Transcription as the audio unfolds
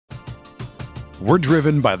We're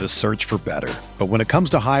driven by the search for better. But when it comes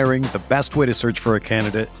to hiring, the best way to search for a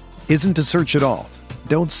candidate isn't to search at all.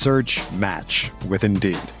 Don't search, match with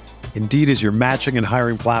Indeed. Indeed is your matching and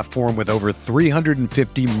hiring platform with over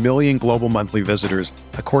 350 million global monthly visitors,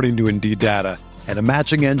 according to Indeed data, and a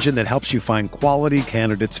matching engine that helps you find quality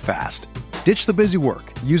candidates fast. Ditch the busy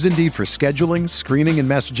work. Use Indeed for scheduling, screening, and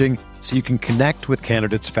messaging so you can connect with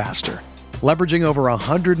candidates faster. Leveraging over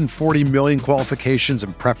 140 million qualifications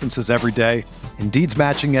and preferences every day, Indeed's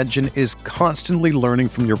matching engine is constantly learning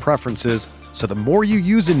from your preferences, so the more you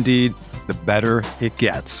use Indeed, the better it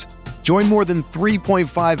gets. Join more than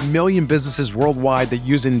 3.5 million businesses worldwide that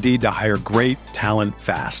use Indeed to hire great talent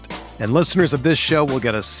fast. And listeners of this show will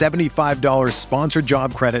get a $75 sponsored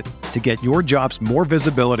job credit to get your jobs more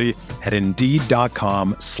visibility at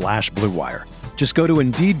Indeed.com/Blue Wire. Just go to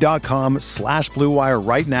Indeed.com/Blue Wire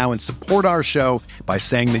right now and support our show by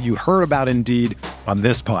saying that you heard about Indeed on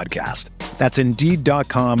this podcast. That's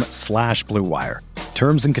Indeed.com/Blue Wire.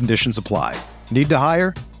 Terms and conditions apply. Need to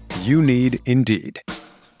hire? You need Indeed.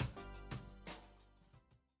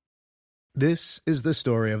 This is the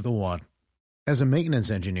story of the one. As a maintenance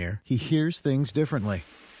engineer, he hears things differently.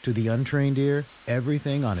 To the untrained ear,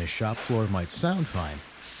 everything on his shop floor might sound fine,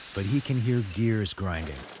 but he can hear gears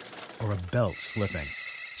grinding or a belt slipping.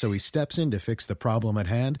 So he steps in to fix the problem at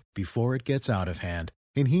hand before it gets out of hand.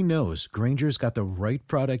 And he knows Grainger's got the right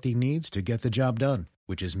product he needs to get the job done,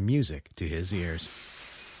 which is music to his ears.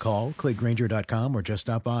 Call, click Grainger.com, or just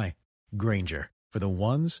stop by. Grainger, for the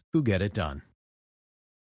ones who get it done.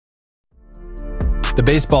 The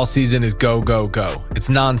baseball season is go, go, go. It's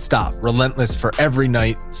nonstop, relentless for every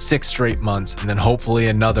night, 6 straight months, and then hopefully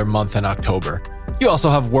another month in October. You also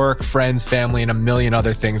have work, friends, family, and a million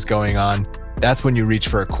other things going on. That's when you reach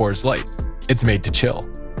for a Coors Light. It's made to chill.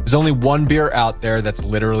 There's only one beer out there that's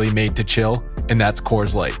literally made to chill, and that's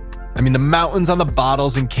Coors Light. I mean, the mountains on the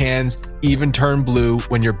bottles and cans even turn blue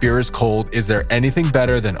when your beer is cold. Is there anything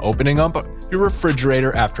better than opening up your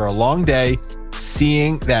refrigerator after a long day,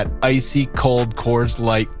 seeing that icy cold Coors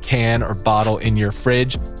Light can or bottle in your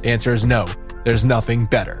fridge? The answer is no. There's nothing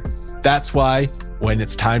better. That's why when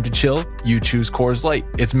it's time to chill, you choose Coors Light.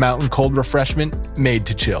 It's mountain cold refreshment made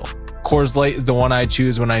to chill. Coors Light is the one I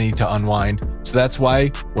choose when I need to unwind. So that's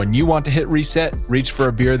why when you want to hit reset, reach for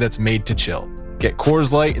a beer that's made to chill. Get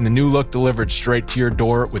Coors Light in the new look delivered straight to your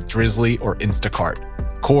door with Drizzly or Instacart.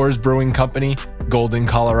 Coors Brewing Company, Golden,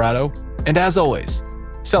 Colorado. And as always,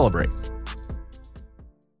 celebrate.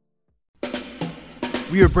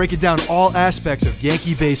 We are breaking down all aspects of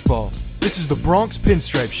Yankee baseball. This is the Bronx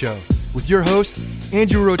Pinstripe Show with your hosts,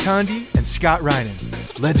 Andrew Rotondi and Scott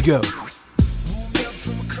Reinen. Let's go.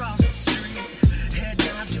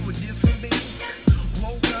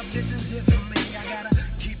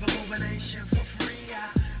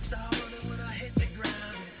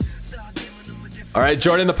 All right,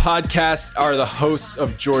 joining the podcast are the hosts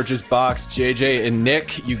of George's Box, JJ and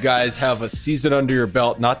Nick. You guys have a season under your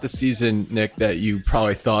belt, not the season, Nick, that you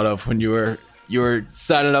probably thought of when you were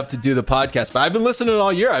signing up to do the podcast. But I've been listening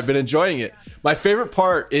all year. I've been enjoying it. My favorite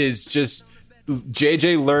part is just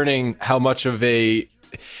JJ learning how much of a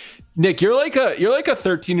Nick, you're like a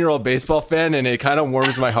 13-year-old baseball fan, and it kind of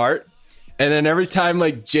warms my heart. And then every time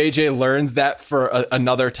like JJ learns that for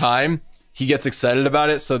another time, he gets excited about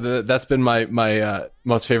it. So that's been my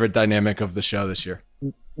most favorite dynamic of the show this year.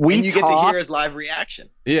 And you get to hear his live reaction.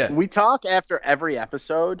 Yeah. We talk after every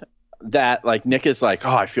episode that like Nick is like,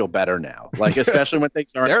 oh, I feel better now. Like, especially when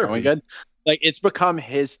things aren't going good. Like, it's become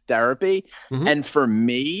his therapy. Mm-hmm. And for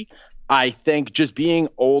me, I think just being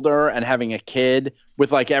older and having a kid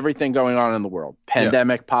with like everything going on in the world,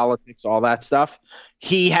 pandemic, politics, all that stuff,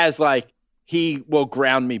 he will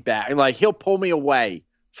ground me back. Like, he'll pull me away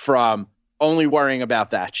from only worrying about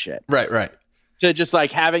that shit. Right. To just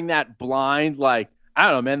like having that blind, like, I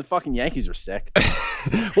don't know, man, the fucking Yankees are sick.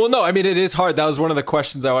 Well, no, I mean, it is hard. That was one of the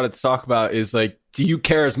questions I wanted to talk about is like, do you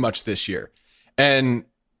care as much this year? And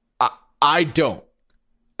I don't.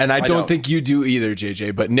 And I don't think you do either,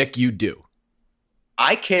 JJ, but Nick, you do.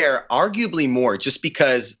 I care arguably more just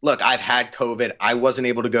because, look, I've had COVID. I wasn't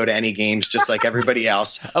able to go to any games just like everybody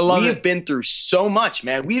else. We have been through so much,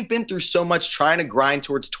 man. We've been through so much trying to grind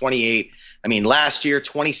towards 28. I mean, last year,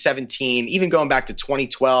 2017, even going back to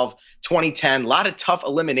 2012, 2010, a lot of tough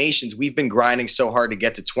eliminations. We've been grinding so hard to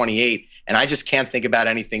get to 28, and I just can't think about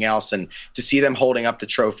anything else. And to see them holding up the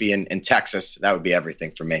trophy in Texas, that would be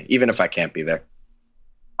everything for me, even if I can't be there.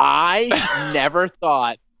 I never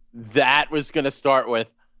thought that was going to start with,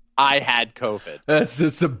 I had COVID. That's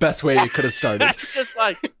the best way you could have started. Just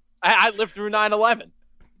like, I lived through 9/11.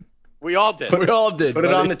 We all did. We all did. Put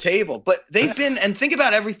it on the table. But they've been, and think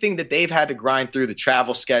about everything that they've had to grind through, the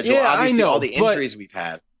travel schedule, obviously all the injuries we've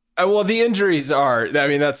had. Well, the injuries are, I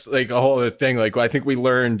mean, that's like a whole other thing. Like, I think we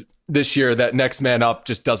learned this year that next man up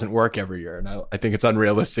just doesn't work every year. And I think it's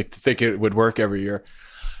unrealistic to think it would work every year.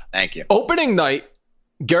 Thank you. Opening night,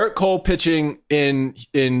 Garrett Cole pitching in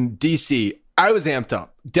DC. I was amped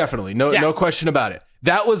up. Definitely. No question about it.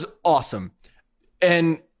 That was awesome.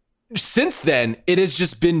 And since then, it has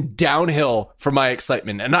just been downhill for my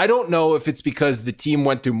excitement. And I don't know if it's because the team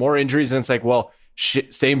went through more injuries and it's like, well,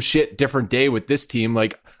 same shit, different day with this team.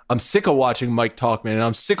 Like, I'm sick of watching Mike Tauchman and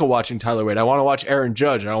I'm sick of watching Tyler Wade. I want to watch Aaron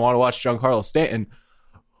Judge and I want to watch Giancarlo Stanton.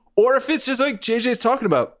 Or if it's just like JJ's talking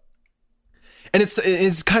about. And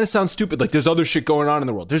it kind of sounds stupid. Like, there's other shit going on in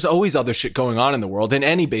the world. There's always other shit going on in the world. In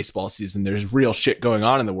any baseball season, there's real shit going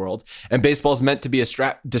on in the world. And baseball is meant to be a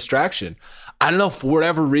distraction. I don't know, for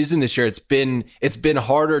whatever reason this year, it's been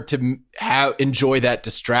harder to enjoy that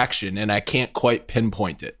distraction. And I can't quite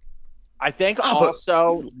pinpoint it. I think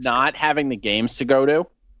also not having the games to go to.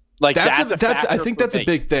 Like, I think that's a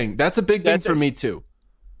big thing. That's a big thing for me too.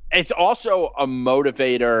 It's also a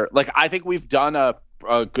motivator. Like, I think we've done a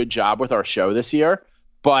good job with our show this year,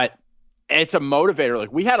 but it's a motivator.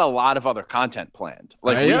 Like, we had a lot of other content planned.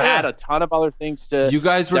 Like, we had a ton of other things to. You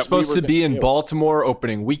guys were supposed to be in Baltimore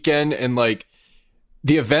opening weekend, and like,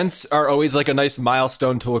 the events are always like a nice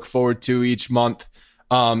milestone to look forward to each month.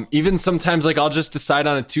 Even sometimes, like, I'll just decide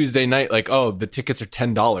on a Tuesday night, like, oh, the tickets are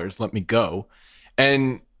 $10, let me go.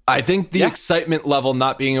 And I think the excitement level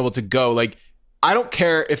not being able to go, like, I don't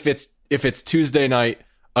care if it's Tuesday night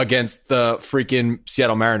against the freaking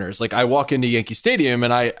Seattle Mariners. Like, I walk into Yankee Stadium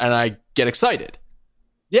and I get excited.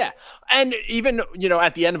 Yeah. And even,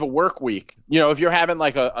 at the end of a work week, if you're having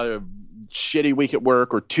like a shitty week at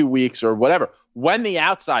work or 2 weeks or whatever, when the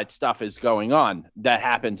outside stuff is going on, that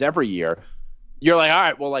happens every year, you're like, all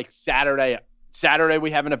right, well, like Saturday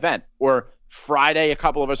we have an event, or Friday, a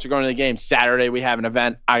couple of us are going to the game. Saturday, we have an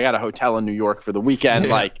event. I got a hotel in New York for the weekend.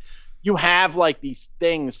 Yeah. Like, you have like these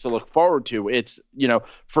things to look forward to. It's,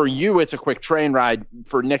 for you, it's a quick train ride.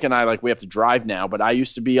 For Nick and I, like, we have to drive now, but I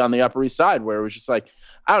used to be on the Upper East Side where it was just like,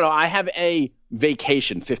 I don't know, I have a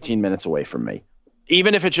vacation 15 minutes away from me,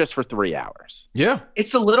 even if it's just for 3 hours. Yeah.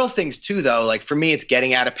 It's the little things too, though. Like, for me, it's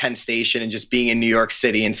getting out of Penn Station and just being in New York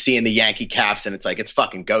City and seeing the Yankee caps. And it's like, it's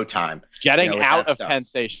fucking go time. Getting out of Penn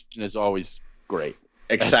Station is always great.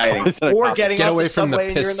 Exciting. Or getting away from the subway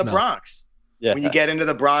and you're in the Bronx. Yeah. When you get into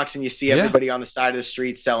the Bronx and you see everybody on the side of the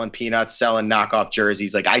street selling peanuts, selling knockoff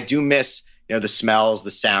jerseys, like, I do miss, the smells,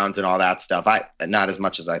 the sounds, and all that stuff. Not as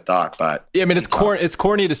much as I thought, but yeah, I mean, it's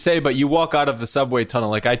corny to say, but you walk out of the subway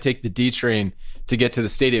tunnel. Like, I take the D train to get to the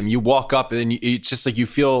stadium. You walk up and it's just like you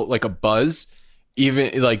feel like a buzz,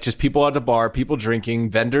 even like just people at the bar, people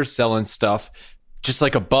drinking, vendors selling stuff, just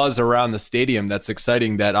like a buzz around the stadium. That's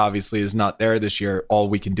exciting. That obviously is not there this year. All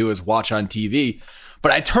we can do is watch on TV.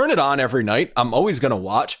 But I turn it on every night. I'm always going to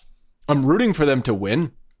watch. I'm rooting for them to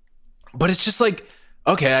win. But it's just like,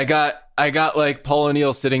 okay, I got like Paul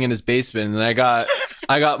O'Neill sitting in his basement, and I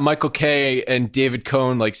got Michael Kay and David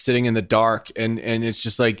Cohn like sitting in the dark, and it's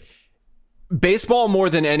just like, baseball more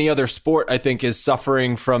than any other sport, I think, is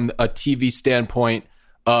suffering from a TV standpoint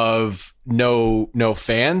of no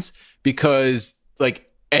fans, because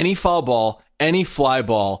like any foul ball, any fly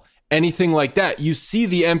ball, anything like that, you see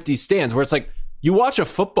the empty stands where it's like, you watch a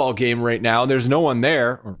football game right now, there's no one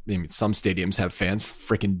there. Or maybe some stadiums have fans.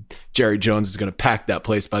 Freaking Jerry Jones is going to pack that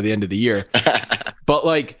place by the end of the year. But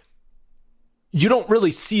like, you don't really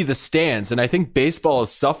see the stands. And I think baseball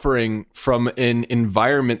is suffering from an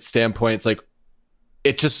environment standpoint. It's like,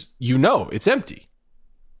 it just, it's empty.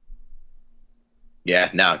 Yeah,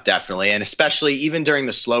 no, definitely. And especially even during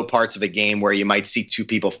the slow parts of a game where you might see two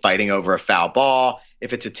people fighting over a foul ball.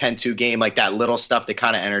 If it's a 10-2 game, like that little stuff that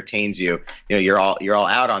kind of entertains you, you're all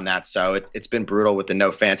out on that. So it's been brutal with the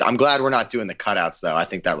no fans. I'm glad we're not doing the cutouts though. I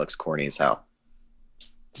think that looks corny as hell.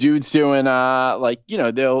 Dude's doing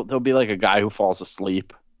they'll be like a guy who falls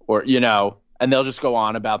asleep, or and they'll just go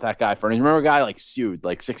on about that guy. Remember a guy like sued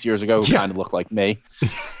like 6 years ago who kind of looked like me,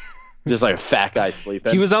 just like a fat guy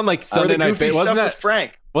sleeping. He was on like Sunday Night Baseball. Wasn't that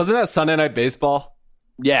Frank? Wasn't that Sunday Night Baseball?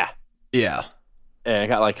 Yeah. And it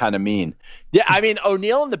got like kind of mean. Yeah, I mean,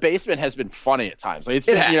 O'Neill in the basement has been funny at times. Like, it's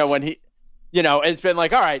been, when he, it's been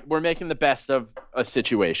like, all right, we're making the best of a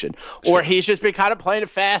situation. Sure. Or he's just been kind of playing it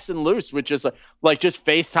fast and loose, which is like just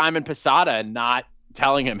FaceTiming Posada and not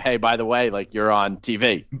telling him, hey, by the way, like, you're on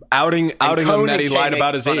TV. Outing him that he lied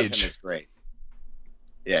about his age. Is great.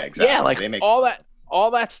 Yeah, exactly. Yeah, like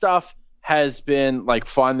all that stuff has been like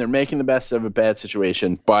fun. They're making the best of a bad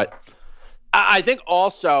situation, but I think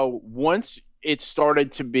also once the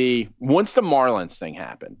Marlins thing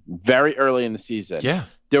happened very early in the season,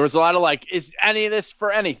 there was a lot of like, is any of this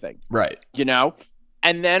for anything? Right.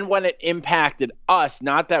 And then when it impacted us,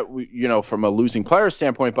 not that we, from a losing player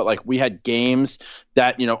standpoint, but like we had games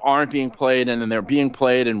that, aren't being played and then they're being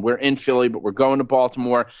played and we're in Philly, but we're going to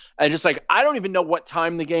Baltimore. And just like, I don't even know what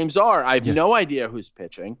time the games are. I have no idea who's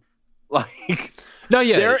pitching. Like,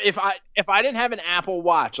 if I didn't have an Apple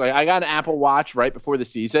Watch, like I got an Apple Watch right before the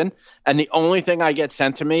season, and the only thing I get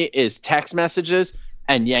sent to me is text messages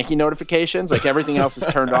and Yankee notifications. Like everything else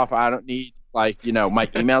is turned off. I don't need my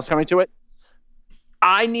emails coming to it.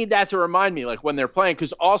 I need that to remind me, like when they're playing,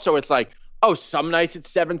 because also it's like, oh, some nights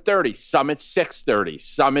it's 7:30, some it's 6:30,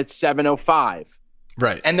 some it's 7:05.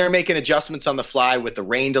 Right. And they're making adjustments on the fly with the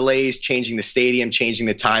rain delays, changing the stadium, changing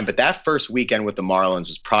the time. But that first weekend with the Marlins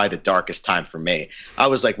was probably the darkest time for me. I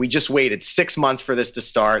was like, we just waited 6 months for this to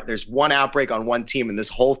start. There's one outbreak on one team, and this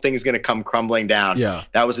whole thing's going to come crumbling down. Yeah.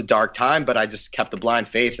 That was a dark time, but I just kept the blind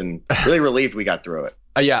faith and really relieved we got through it.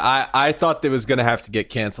 I thought it was going to have to get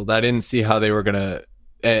canceled. I didn't see how they were going to.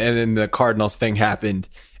 And then the Cardinals thing happened.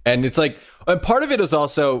 And it's like, and part of it is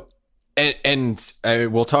also, and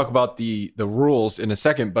we'll talk about the rules in a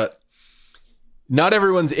second, but not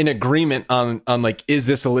everyone's in agreement on like, is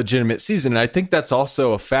this a legitimate season? And I think that's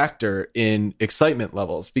also a factor in excitement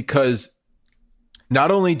levels, because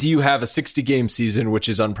not only do you have a 60-game season, which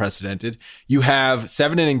is unprecedented, you have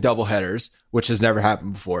 7-inning doubleheaders, which has never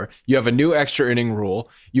happened before. You have a new extra inning rule.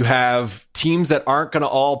 You have teams that aren't going to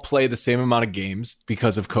all play the same amount of games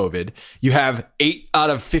because of COVID. You have 8 out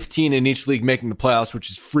of 15 in each league making the playoffs, which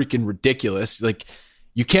is freaking ridiculous. Like,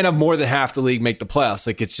 you can't have more than half the league make the playoffs.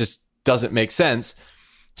 Like, it just doesn't make sense.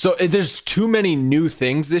 So there's too many new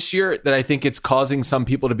things this year that I think it's causing some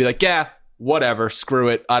people to be like, yeah, whatever, screw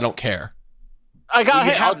it, I don't care.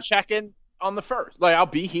 I'll check in on the first. Like, I'll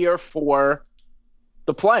be here for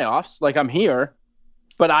the playoffs. Like, I'm here,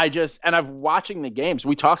 but I'm watching the games.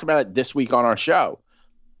 We talked about it this week on our show.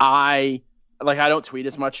 I don't tweet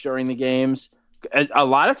as much during the games. A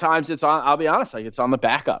lot of times it's on, I'll be honest, like it's on the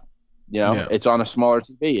backup. It's on a smaller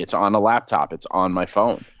TV. It's on a laptop. It's on my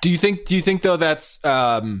phone. Do you think though that's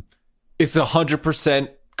it's 100%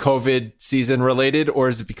 COVID season related, or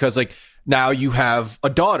is it because like now you have a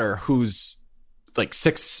daughter who's like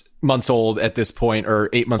 6 months old at this point, or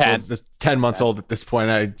 8 months old, 10 months old at this point?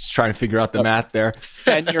 I'm just trying to figure out the math there.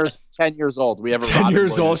 10 years old. We have a 10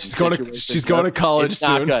 years old. She's going to college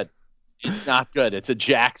soon. It's not good. It's a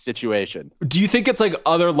jack situation. Do you think it's like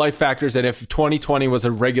other life factors, and if 2020 was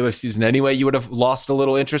a regular season anyway, you would have lost a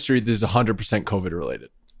little interest, or is 100% COVID related?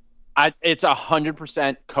 It's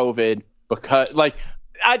 100% COVID, because like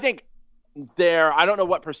I think I don't know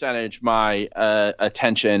what percentage my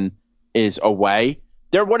attention is away.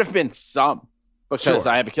 There would have been some, because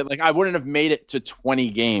I have a kid. Like, I wouldn't have made it to 20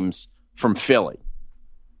 games from Philly,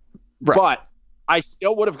 right? But I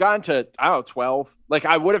still would have gotten to 12. Like,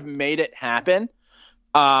 I would have made it happen.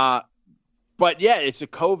 But yeah, it's a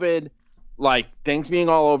COVID, like things being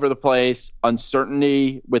all over the place,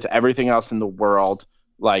 uncertainty with everything else in the world,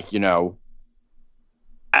 like, and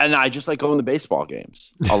I just like going to baseball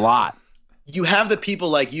games a lot. You have the people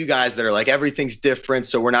like you guys that are like, everything's different,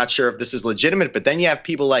 so we're not sure if this is legitimate. But then you have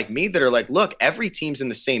people like me that are like, look, every team's in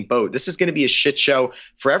the same boat. This is going to be a shit show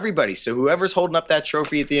for everybody. So whoever's holding up that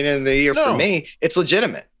trophy at the end of the year, for me, it's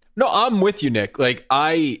legitimate. No, I'm with you, Nick. Like,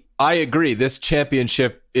 I agree. This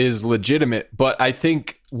championship is legitimate. But I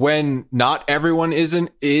think when not everyone is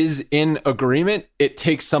in agreement, it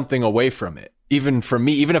takes something away from it. Even for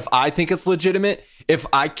me, even if I think it's legitimate, if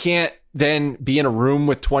I can't then be in a room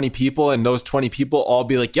with 20 people and those 20 people all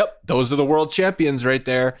be like, yep, those are the world champions right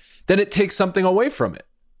there, then it takes something away from it.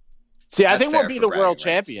 See, I think we'll be the world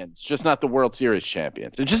champions, just not the World Series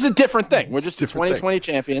champions. It's just a different thing. We're just the 2020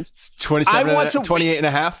 champions. It's 28 and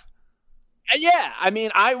a half. Yeah. I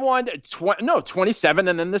mean, I won 27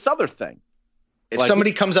 and then this other thing. If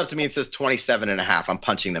somebody comes up to me and says 27 and a half, I'm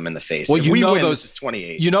punching them in the face. Well, if we win, this is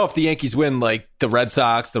 28. If the Yankees win, like the Red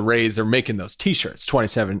Sox, the Rays are making those T-shirts,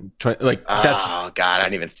 27, 20, like that's. Oh God, I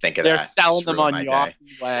didn't even think of that. They're selling them on Yankee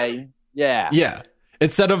way. Yeah. Yeah.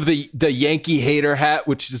 Instead of the Yankee hater hat,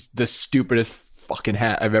 which is the stupidest fucking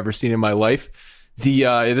hat I've ever seen in my life,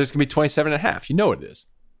 there's gonna be 27 and a half. You know what it is.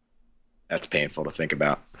 That's painful to think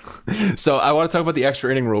about. So I want to talk about the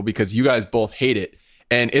extra inning rule, because you guys both hate it.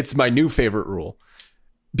 And it's my new favorite rule,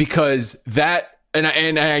 because and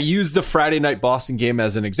I use the Friday night Boston game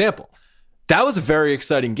as an example. That was a very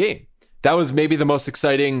exciting game. That was maybe the most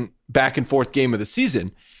exciting back and forth game of the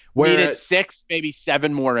season. Where needed 6, maybe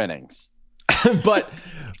 7 more innings.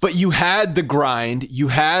 But you had the grind. You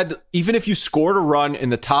had, even if you scored a run in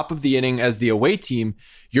the top of the inning as the away team,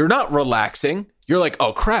 you're not relaxing. You're like,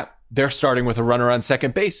 oh crap, they're starting with a runner on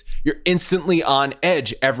second base. You're instantly on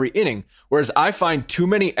edge every inning. Whereas I find too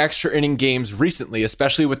many extra inning games recently,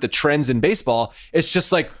 especially with the trends in baseball, it's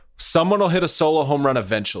just like someone will hit a solo home run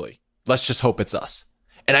eventually. Let's just hope it's us.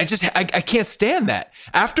 And I can't stand that.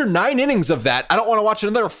 After 9 innings of that, I don't want to watch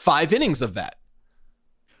another 5 innings of that.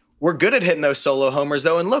 We're good at hitting those solo homers,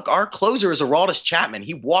 though. And look, our closer is Aroldis Chapman.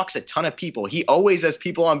 He walks a ton of people. He always has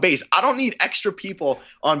people on base. I don't need extra people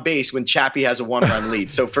on base when Chappie has a 1-run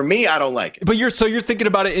lead. So for me, I don't like it. But you're thinking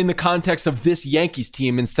about it in the context of this Yankees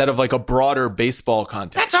team instead of like a broader baseball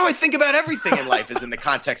context. That's how I think about everything in life, is in the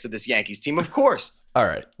context of this Yankees team, of course. All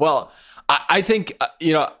right. Well, I think, I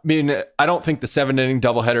don't think the 7-inning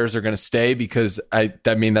doubleheaders are going to stay because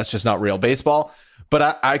that's just not real baseball.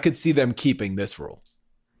 But I could see them keeping this rule.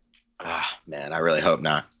 Man, I really hope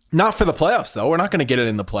not. Not for the playoffs, though. We're not going to get it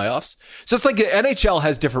in the playoffs. So it's like the NHL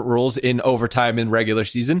has different rules in overtime in regular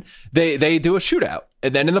season. They do a shootout,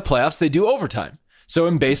 and then in the playoffs they do overtime. So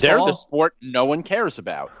in baseball, they're the sport no one cares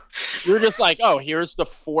about. You're just like, oh, here's the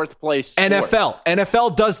 4th place sport.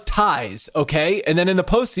 NFL does ties, okay? And then in the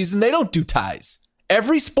postseason, they don't do ties.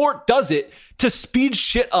 Every sport does it to speed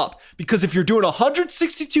shit up, because if you're doing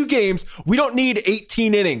 162 games, we don't need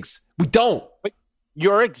 18 innings. We don't. But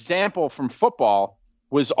your example from football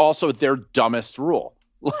was also their dumbest rule.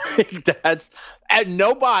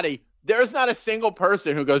 There's not a single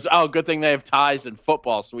person who goes, oh, good thing they have ties in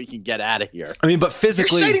football so we can get out of here. I mean, but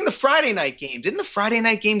physically, you're citing the Friday night game. Didn't the Friday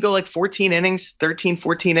night game go like 14 innings, 13,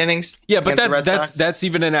 14 innings? Yeah, but that's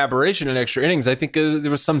even an aberration in extra innings. I think there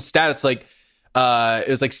was some stat. It's like, it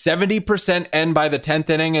was like 70% end by the 10th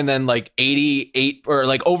inning, and then like 88 or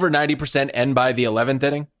like over 90% end by the 11th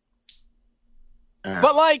inning.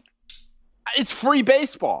 But like, it's free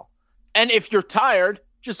baseball. And if you're tired,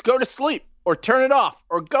 just go to sleep or turn it off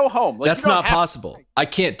or go home. Like, that's not possible. I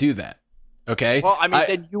can't do that. Okay. Well, I mean,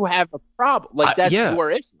 then you have a problem. Like, that's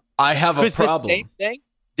your issue. I have a problem. The same thing.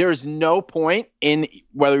 There's no point in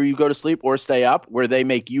whether you go to sleep or stay up where they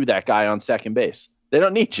make you that guy on second base. They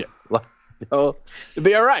don't need you. It'll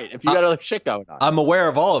be all right if you got other shit going on. I'm aware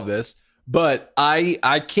of all of this. But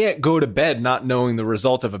I can't go to bed not knowing the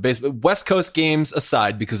result of a baseball. West Coast games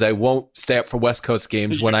aside, because I won't stay up for West Coast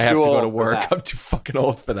games when I have to go to work. I'm too fucking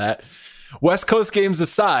old for that. West Coast games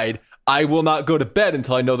aside, I will not go to bed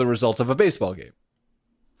until I know the result of a baseball game.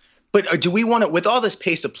 But do we want to, with all this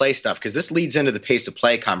pace of play stuff, because this leads into the pace of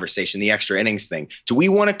play conversation, the extra innings thing, do we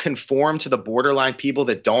want to conform to the borderline people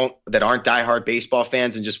that aren't diehard baseball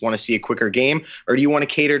fans and just want to see a quicker game? Or do you want to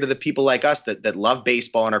cater to the people like us that love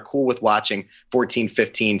baseball and are cool with watching 14,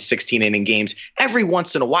 15, 16 inning games every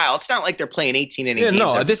once in a while? It's not like they're playing 18 inning games.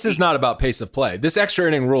 No, this is not about pace of play. This extra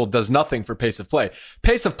inning rule does nothing for pace of play.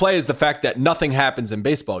 Pace of play is the fact that nothing happens in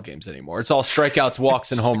baseball games anymore. It's all strikeouts,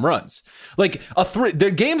 walks, and home runs. Like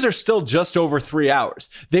the games are still just over 3 hours.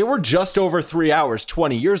 They were just over 3 hours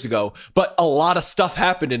 20 years ago, but a lot of stuff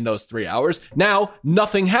happened in those 3 hours. Now,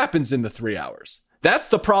 nothing happens in the 3 hours. That's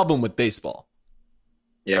the problem with baseball.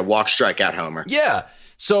 Yeah, walk, strike out, homer. Yeah.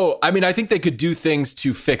 So, I mean, I think they could do things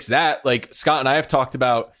to fix that. Like Scott and I have talked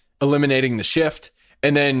about eliminating the shift,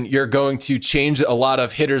 and then you're going to change a lot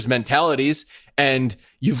of hitters' mentalities. And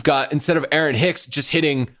you've got, instead of Aaron Hicks just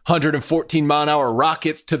hitting 114 mile an hour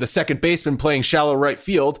rockets to the second baseman playing shallow right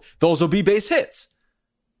field, those will be base hits.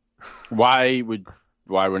 Why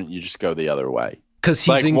wouldn't you just go the other way? Because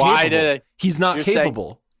he's incapable. He's not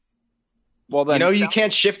capable. Well, then, you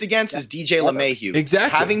can't shift against is DJ LeMahieu.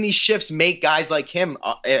 Exactly. Having these shifts make guys like him,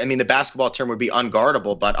 I mean, the basketball term would be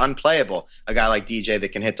unguardable, but unplayable. A guy like DJ that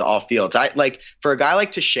can hit to all fields. For a guy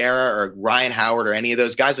like Teixeira or Ryan Howard or any of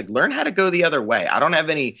those guys, like, learn how to go the other way. I don't have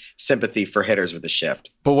any sympathy for hitters with the shift.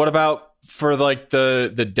 But what about for like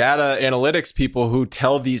the data analytics people who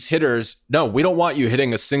tell these hitters, no, we don't want you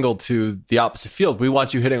hitting a single to the opposite field. We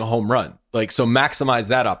want you hitting a home run. Like, so maximize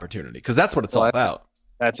that opportunity, because that's what it's all about.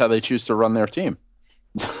 That's how they choose to run their team.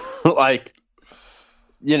 Like,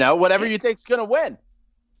 whatever you think's going to win.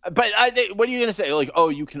 But what are you going to say? Like, oh,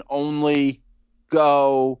 you can only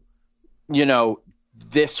go,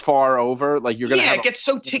 this far over. Like, you're going to it gets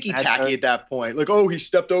so ticky-tacky at that point. Like, oh, he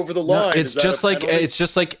stepped over the line. No, it's just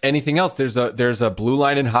like anything else. There's a blue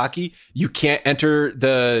line in hockey. You can't enter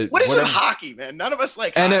the. What is with hockey, man? None of us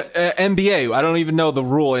like hockey. And NBA. I don't even know the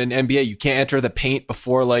rule in NBA. You can't enter the paint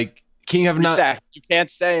before like. Can you have you can't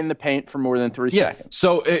stay in the paint for more than 3 seconds.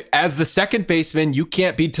 So as the second baseman, you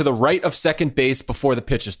can't be to the right of second base before the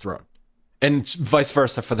pitch is thrown, and vice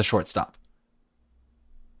versa for the shortstop.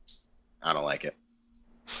 I don't like it.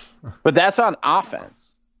 But that's on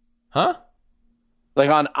offense. Huh? Like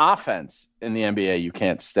on offense in the NBA, you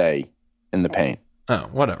can't stay in the paint. Oh,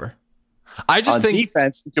 whatever. I just think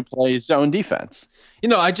defense, you could play zone defense.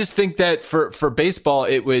 I just think that for baseball,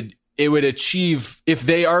 it would achieve, if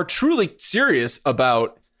they are truly serious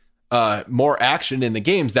about more action in the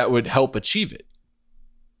games, that would help achieve it.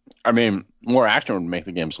 I mean, more action would make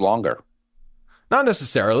the games longer. Not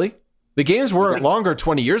necessarily. The games weren't longer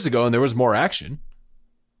 20 years ago, and there was more action.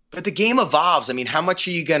 But the game evolves. I mean, how much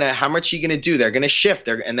are you gonna do? They're gonna shift.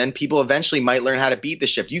 And then people eventually might learn how to beat the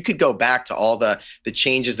shift. You could go back to all the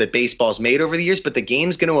changes that baseball's made over the years, but the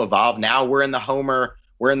game's gonna evolve. Now we're in the homer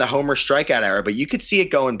strikeout era, but you could see it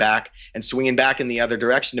going back and swinging back in the other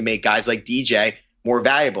direction to make guys like DJ more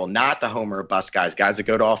valuable, not the homer or bust guys that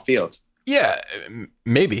go to all fields. Yeah,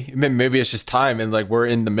 maybe it's just time, and like we're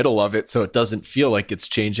in the middle of it, so it doesn't feel like it's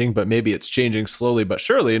changing, but maybe it's changing slowly but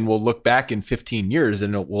surely, and we'll look back in 15 years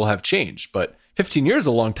and it will have changed. But 15 years is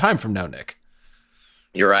a long time from now, Nick.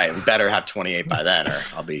 You're right. We better have 28 by then, or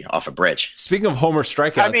I'll be off a bridge. Speaking of homer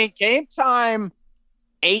strikeouts, I mean, game time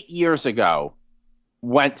 8 years ago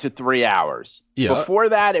went to 3 hours. Yeah. Before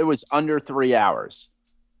that, it was under 3 hours.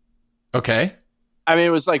 Okay. I mean,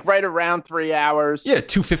 it was like right around 3 hours. Yeah,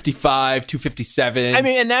 255, 257. I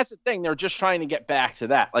mean, and that's the thing. They're just trying to get back to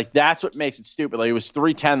that. Like, that's what makes it stupid. Like, it was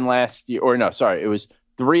 310 last year. Or no, sorry. It was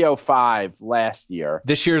 305 last year.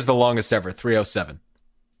 This year's the longest ever, 307.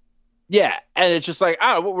 Yeah, and it's just like,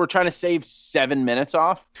 oh, we're trying to save 7 minutes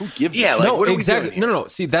off. Who gives a shit? Like, no, what are exactly. we doing here? No.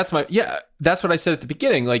 See, that's what I said at the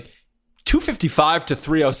beginning. Like, 255 to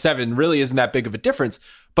 307 really isn't that big of a difference.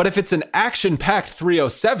 But if it's an action-packed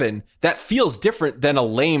 307, that feels different than a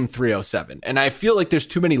lame 307. And I feel like there's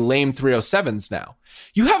too many lame 307s now.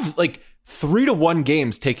 You have like 3-1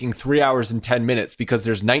 games taking 3 hours and 10 minutes because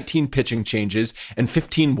there's 19 pitching changes and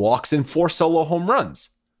 15 walks and 4 solo home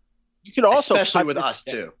runs. You could also especially with us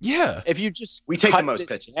too. Yeah. If you just we take the most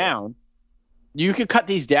pitches down, you could cut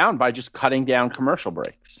these down by just cutting down commercial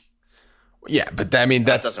breaks. Yeah, but I mean,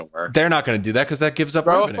 that doesn't work. They're not going to do that because that gives up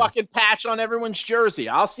Throw revenue. a fucking patch on everyone's jersey.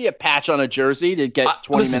 I'll see a patch on a jersey to get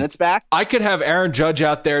 20 minutes back. I could have Aaron Judge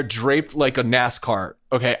out there draped like a NASCAR.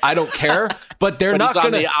 Okay, I don't care, but they're not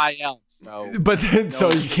going to. He's on the IL, so. But then,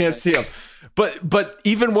 so you can't see him. But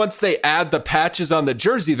even once they add the patches on the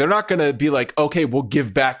jersey, they're not going to be like, okay, we'll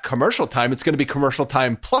give back commercial time. It's going to be commercial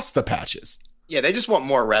time plus the patches. Yeah, they just want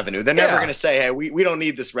more revenue. They're never going to say, hey, we don't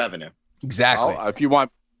need this revenue. Exactly. Well, if you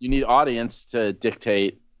want. You need audience to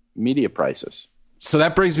dictate media prices. So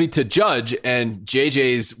that brings me to Judge, and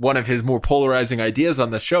JJ's one of his more polarizing ideas on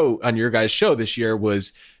the show, on your guys' show this year,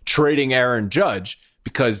 was trading Aaron Judge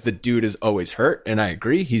because the dude is always hurt. And I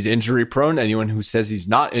agree. He's injury prone. Anyone who says he's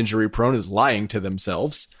not injury prone is lying to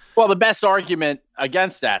themselves. Well, the best argument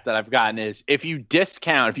against that I've gotten is if you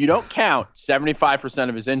don't count 75%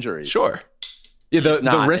 of his injuries. Sure. Yeah,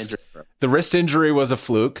 the wrist injury was a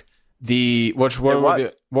fluke. What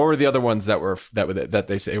were the other ones that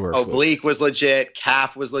they say were oblique flukes? Was legit,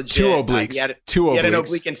 calf was legit. 2 obliques. He had an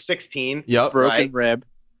oblique in 16. Yep. Broken rib.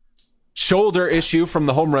 Shoulder issue from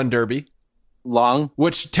the home run derby. Lung,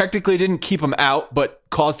 which technically didn't keep him out, but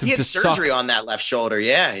caused him to suck. He had surgery on that left shoulder.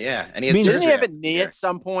 Yeah. And didn't he have a knee at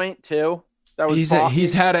some point too? That was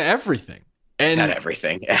he's had everything. And had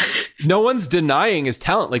everything. No one's denying his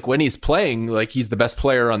talent. Like when he's playing, like he's the best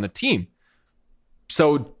player on the team.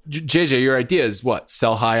 So, JJ, your idea is what?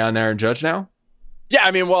 Sell high on Aaron Judge now? Yeah,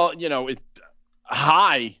 I mean, well,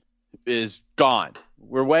 high is gone.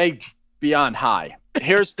 We're way beyond high.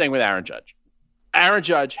 Here's the thing with Aaron Judge. Aaron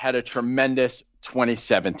Judge had a tremendous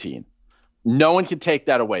 2017. No one could take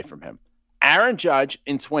that away from him. Aaron Judge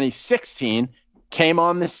in 2016 came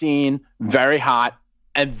on the scene very hot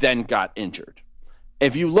and then got injured.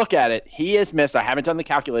 If you look at it, he has missed, I haven't done the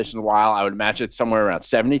calculation in a while, I would imagine it's somewhere around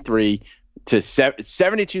 72,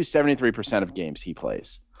 73% of games he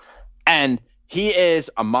plays. And he is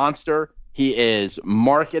a monster. He is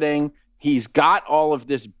marketing. He's got all of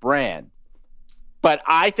this brand. But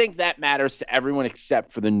I think that matters to everyone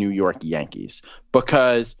except for the New York Yankees,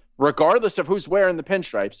 because regardless of who's wearing the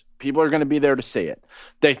pinstripes, people are going to be there to see it.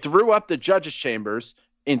 They threw up the judges' chambers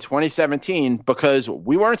in 2017 because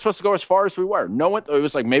we weren't supposed to go as far as we were. It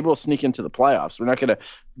was like, maybe we'll sneak into the playoffs. We're not going to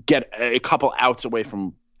get a couple outs away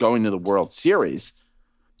from going to the World Series.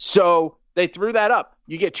 So they threw that up.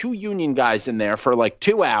 You get 2 union guys in there for like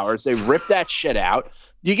 2 hours. They rip that shit out.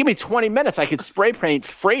 You give me 20 minutes, I could spray paint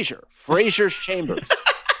Frazier's chambers.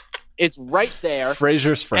 It's right there.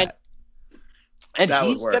 Frazier's frat. And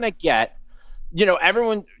he's going to get,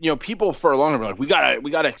 everyone, people for a long time are like, we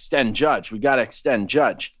gotta extend Judge. We got to extend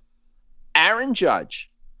Judge. Aaron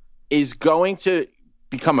Judge is going to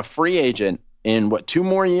become a free agent in 2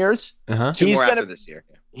 more years? Uh-huh. 2 more after this year.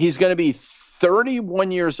 He's going to be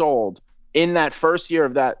 31 years old in that first year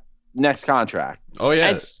of that next contract. Oh, yeah.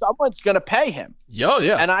 And someone's going to pay him. Yeah.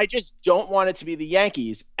 And I just don't want it to be the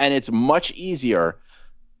Yankees. And it's much easier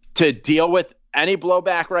to deal with any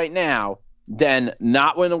blowback right now than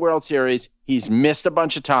not win the World Series. He's missed a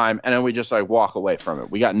bunch of time, and then we just walk away from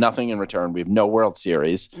it. We got nothing in return. We have no World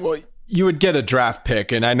Series. Well, you would get a draft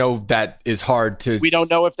pick, and I know that is hard to. We don't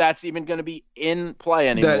know if that's even going to be in play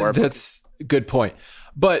anymore. That's a good point.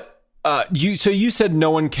 But you said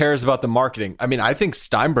no one cares about the marketing. I mean, I think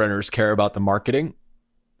Steinbrenners care about the marketing.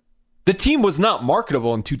 The team was not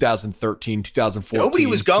marketable in 2013, 2014. Nobody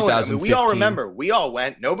was going. I mean, we all remember. We all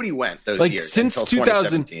went. Nobody went those years since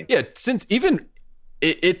 2000. Yeah, since even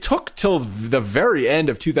it took till the very end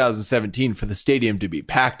of 2017 for the stadium to be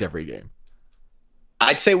packed every game.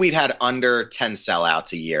 I'd say we'd had under 10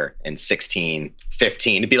 sellouts a year in 16,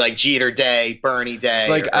 15. It'd be like Jeter Day, Bernie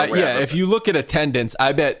Day. If you look at attendance,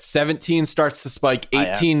 I bet 17 starts to spike,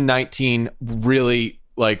 18, 19 really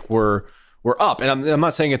we're up. And I'm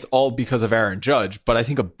not saying it's all because of Aaron Judge, but I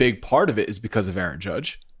think a big part of it is because of Aaron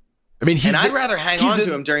Judge. I mean, I'd rather hang on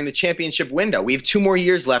to him during the championship window. We have 2 more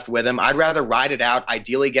years left with him. I'd rather ride it out,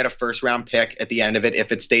 ideally get a first-round pick at the end of it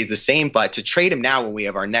if it stays the same. But to trade him now when we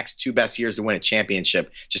have our next 2 best years to win a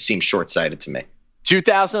championship just seems short-sighted to me.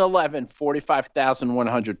 2011,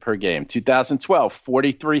 45,100 per game. 2012,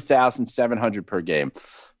 43,700 per game.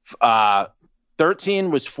 13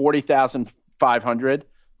 was 40,500.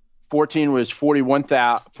 14 was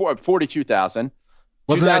 42,000.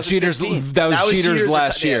 Wasn't that Jeter's? That was Jeter's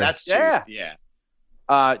last year. That's Jeter's, yeah.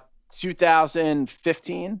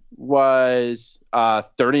 2015 was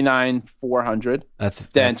 39,400.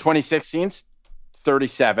 Then 2016's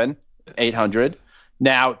 37,800.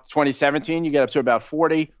 Now 2017 you get up to about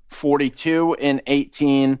 40, 42 in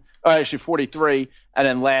 18. Actually 43, and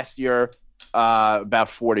then last year about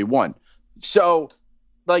 41. So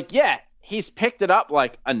he's picked it up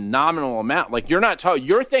like a nominal amount. Like you're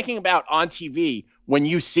thinking about on TV when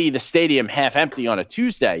you see the stadium half empty on a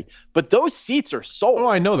Tuesday, but those seats are sold. Oh,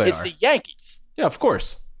 I know they are. It's the Yankees. Yeah, of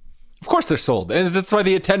course. Of course they're sold. And that's why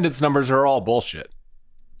the attendance numbers are all bullshit.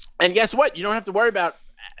 And guess what? You don't have to worry about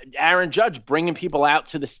Aaron Judge bringing people out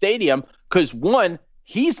to the stadium because, one,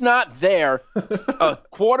 he's not there a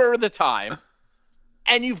quarter of the time.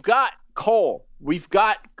 And you've got Cole. We've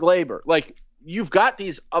got Glaber. You've got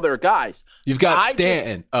these other guys. You've got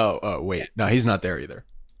Stanton. Wait. No, he's not there either.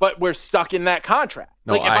 But we're stuck in that contract.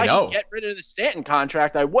 No, if I know. could get rid of the Stanton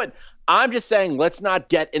contract, I would. I'm just saying let's not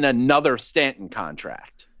get in another Stanton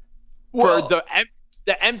contract. For the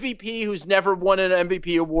MVP who's never won an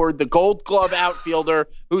MVP award, the Gold Glove outfielder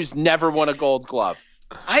who's never won a Gold Glove.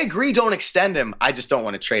 I agree. Don't extend him. I just don't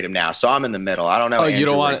want to trade him now. So I'm in the middle. I don't know. Oh, Andrew, you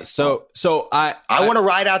don't want it. So I want to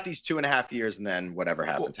ride out these 2.5 years and then whatever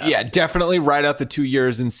happens. Yeah, definitely ride out the 2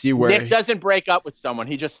 years and see where Nick doesn't break up with someone.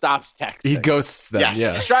 He just stops texting. He ghosts them. Yes.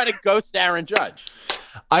 Yeah. He's trying to ghost Aaron Judge.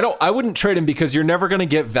 I wouldn't trade him because you're never going to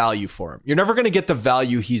get value for him. You're never going to get the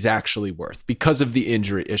value he's actually worth because of the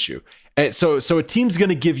injury issue. And so a team's going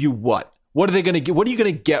to give you what? What are they going to get? What are you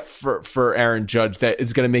going to get for Aaron Judge that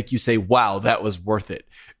is going to make you say, wow, that was worth it?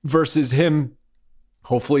 Versus him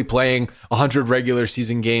hopefully playing 100 regular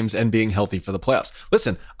season games and being healthy for the playoffs.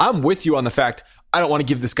 Listen, I'm with you on the fact I don't want to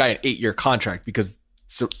give this guy an 8-year contract because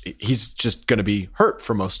he's just going to be hurt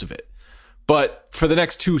for most of it. But for the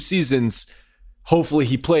next 2 seasons, hopefully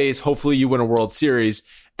he plays. Hopefully you win a World Series.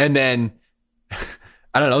 And then,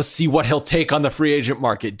 I don't know, see what he'll take on the free agent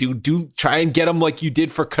market. Do try and get him like you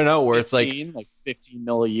did for Cano, where it's like $15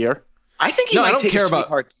 million a year. I think he might take a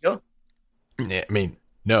sweetheart deal. Yeah, I mean,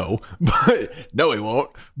 no, but no, he won't.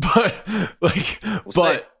 But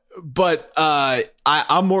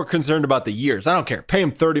I'm more concerned about the years. I don't care. Pay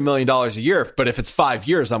him $30 million a year, but if it's 5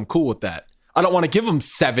 years, I'm cool with that. I don't want to give him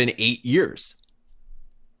 7-8 years.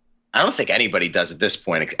 I don't think anybody does at this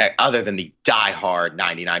point, other than the diehard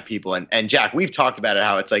 99 people. And Jack, we've talked about it,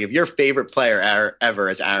 how it's like if your favorite player ever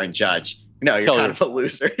is Aaron Judge, you're kind of a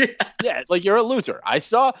loser. Yeah, you're a loser. I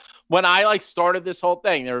saw when I started this whole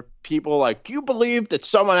thing, there were people can you believe that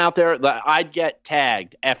someone out there, that I'd get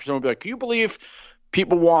tagged after someone would be like, can you believe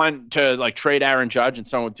people want to trade Aaron Judge? And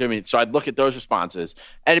someone would do me. So I'd look at those responses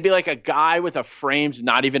and it'd be like a guy with a framed,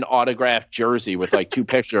 not even autographed jersey with 2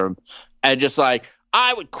 pictures of him. And just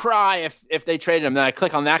I would cry if they traded him. Then I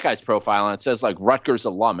click on that guy's profile and it says Rutgers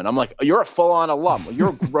alum. And I'm like, you're a full-on alum.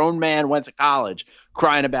 You're a grown man, went to college,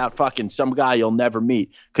 crying about fucking some guy you'll never meet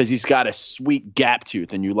because he's got a sweet gap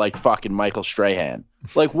tooth and you like fucking Michael Strahan.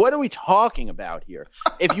 What are we talking about here?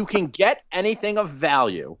 If you can get anything of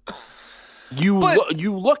value You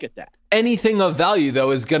look at that. Anything of value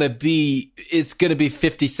though is going to be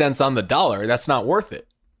 50 cents on the dollar. That's not worth it.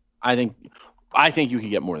 I think you could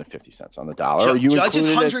get more than 50 cents on the dollar. Judge's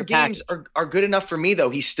 100 games are good enough for me, though.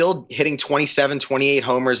 He's still hitting 27, 28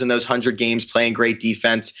 homers in those 100 games, playing great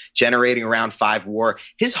defense, generating around 5 WAR.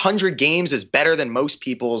 His 100 games is better than most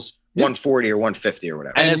people's 140 or 150 or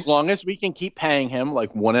whatever. And as long as we can keep paying him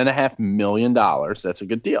like $1.5 million, that's a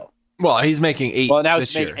good deal. Well, he's making 8 Well, now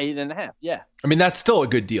this he's year. making 8.5. Yeah. I mean, that's still a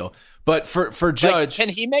good deal. But for Judge, can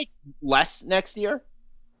he make less next year?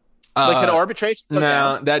 Can arbitration go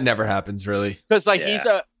down? That never happens really. Because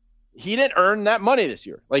he didn't earn that money this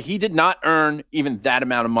year. Like he did not earn even that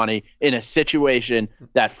amount of money in a situation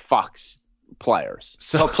that fucks players.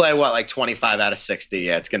 So he'll play like 25 out of 60.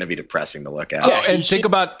 Yeah, it's going to be depressing to look at. Oh, and think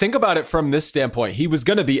about it from this standpoint. He was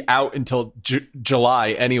going to be out until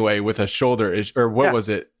July anyway with a shoulder or what was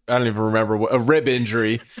it? I don't even remember, a rib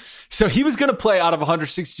injury. So he was going to play out of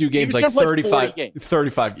 162 games like 35 games.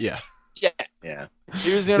 35. Yeah.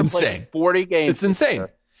 He was going to play 40 games. It's insane.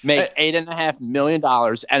 Make $8.5 million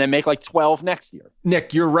and then make like 12 next year.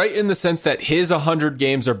 Nick, you're right in the sense that his 100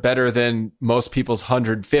 games are better than most people's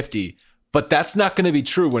 150, but that's not going to be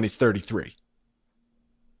true when he's 33.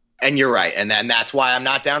 And you're right. And that's why I'm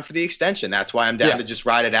not down for the extension. That's why I'm down to just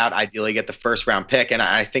ride it out, ideally get the first round pick. And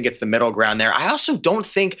I think it's the middle ground there. I also don't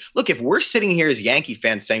think, look, if we're sitting here as Yankee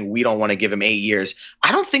fans saying we don't want to give him 8 years,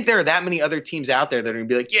 I don't think there are that many other teams out there that are going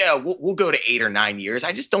to be like, yeah, we'll go to 8 or 9 years.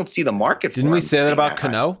 I just don't see the market for him. Didn't we say that about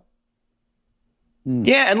Cano?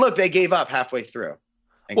 Yeah. And look, they gave up halfway through.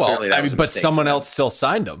 And but someone else still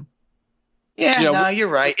signed him. Yeah, you're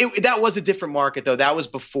right. That was a different market, though. That was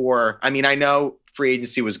before. I mean, I know free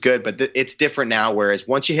agency was good, but it's different now. Whereas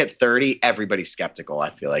once you hit 30, everybody's skeptical,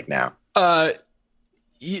 I feel like now. For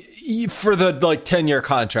the 10-year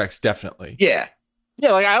contracts, definitely. Yeah.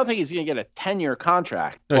 Yeah, I don't think he's going to get a 10-year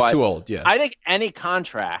contract. No, he's too old, yeah. I think any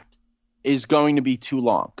contract is going to be too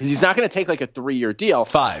long because he's not going to take like a 3-year deal.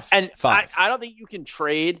 5. And 5. I don't think you can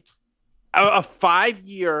trade a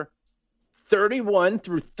 5-year 31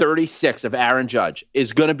 through 36 of Aaron Judge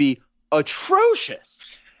is going to be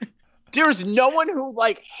atrocious. There's no one who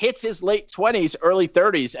hits his late 20s, early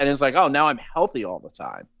 30s and is like, oh, now I'm healthy all the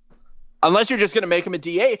time. Unless you're just going to make him a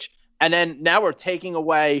DH. And then now we're taking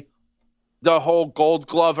away the whole gold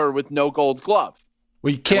glover with no gold glove.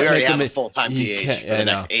 Well, you can't make him a full-time DH for the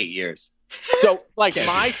next 8 years. So my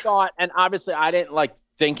thought, and obviously I didn't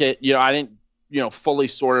think it, I didn't, fully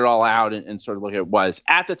sort it all out and sort of look at it was.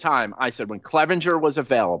 At the time, I said when Clevenger was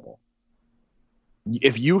available,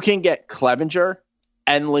 if you can get Clevenger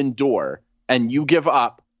and Lindor and you give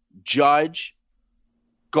up Judge,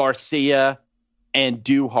 Garcia, and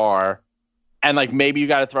Duhar, and maybe you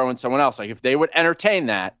got to throw in someone else. If they would entertain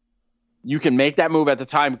that, you can make that move. At the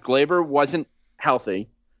time, Gleyber wasn't healthy.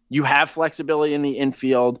 You have flexibility in the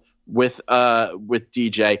infield with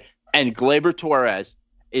DJ, and Gleyber Torres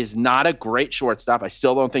is not a great shortstop. I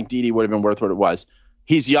still don't think Didi would have been worth what it was.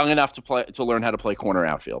 He's young enough to learn how to play corner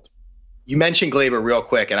outfield. You mentioned Gleyber real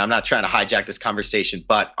quick, and I'm not trying to hijack this conversation,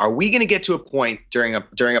 but are we going to get to a point during a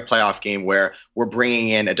playoff game where we're bringing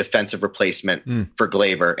in a defensive replacement for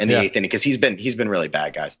Gleyber in the 8th inning? Because he's been really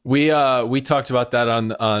bad, guys. We talked about that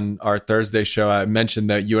on our Thursday show. I mentioned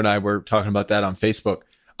that you and I were talking about that on Facebook.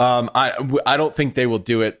 I don't think they will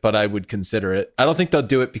do it, but I would consider it. I don't think they'll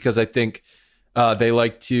do it because I think they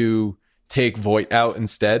like to take Voit out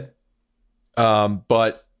instead.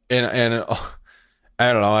 But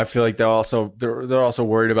I don't know. I feel like they're also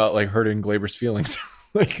worried about hurting Gleyber's feelings.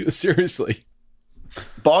 Seriously.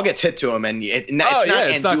 Ball gets hit to him, and it's not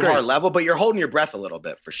Andujar level, but you're holding your breath a little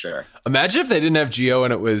bit for sure. Imagine if they didn't have Gio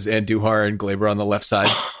and it was Andujar and Gleyber on the left side.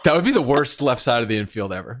 That would be the worst left side of the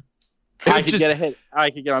infield ever. I could get a hit. I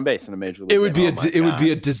could get on base in a major league. It would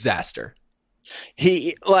be a disaster.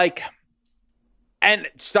 And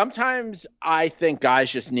sometimes I think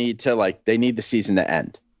guys just need to they need the season to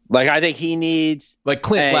end. I think he needs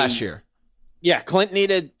Clint last year. Yeah, Clint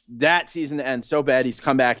needed that season to end so bad. He's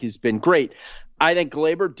come back. He's been great. I think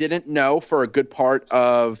Gleyber didn't know for a good part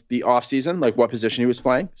of the offseason, what position he was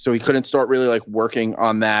playing. So he couldn't start really working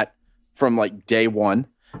on that from day one.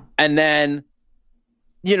 And then,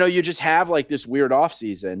 you just have this weird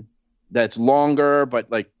offseason that's longer, but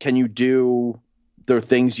can you do the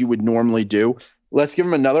things you would normally do? Let's give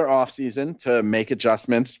him another offseason to make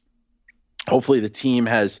adjustments. Hopefully the team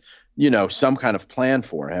has, some kind of plan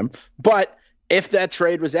for him. But if that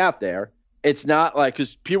trade was out there, it's not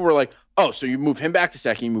because people were like, oh, so you move him back to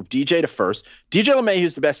second, you move DJ to first. DJ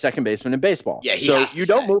LeMahieu's the best second baseman in baseball. Yeah, so you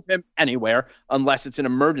don't move him anywhere unless it's an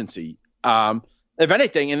emergency. If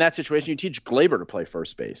anything, in that situation, you teach Gleyber to play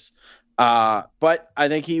first base. But I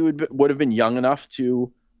think he would have been young enough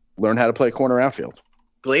to learn how to play corner outfield.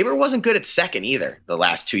 Gleyber wasn't good at second either the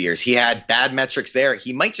last 2 years. He had bad metrics there.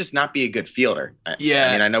 He might just not be a good fielder. Yeah.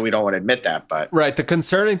 I mean, I know we don't want to admit that, but. Right. The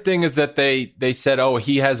concerning thing is that they said, oh,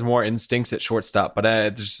 he has more instincts at shortstop, but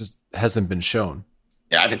it just hasn't been shown.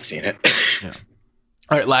 Yeah, I haven't seen it. Yeah.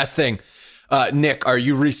 All right, last thing. Nick, are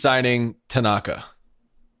you re-signing Tanaka?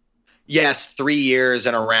 Yes, 3 years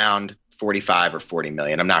and around 45 or 40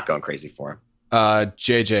 million. I'm not going crazy for him.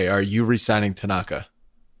 JJ, are you re-signing Tanaka?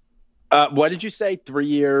 What did you say? 3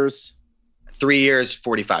 years? 3 years,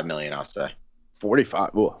 45 million, I'll say. 45.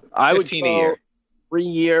 Well, I would 15 a year. 3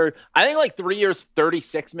 year. I think like 3 years,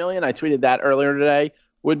 36 million. I tweeted that earlier today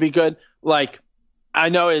would be good. Like, I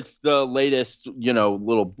know it's the latest,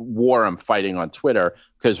 little war I'm fighting on Twitter,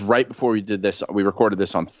 because right before we did this, we recorded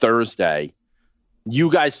this on Thursday.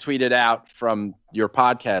 You guys tweeted out from your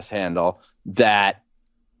podcast handle that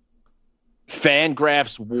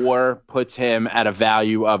Fangraphs WAR puts him at a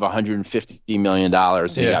value of $150 million,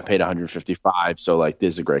 and he got paid $155. So, like,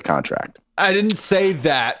 this is a great contract. I didn't say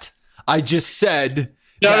that. I just said...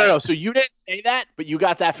 No. So you didn't say that, but you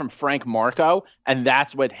got that from Frank Marco, and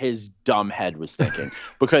that's what his dumb head was thinking,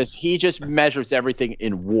 because he just measures everything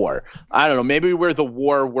in WAR. I don't know. Maybe we're the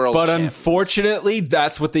WAR world But champions. Unfortunately,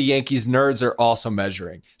 that's what the Yankees nerds are also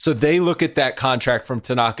measuring. So they look at that contract from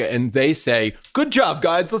Tanaka and they say, good job,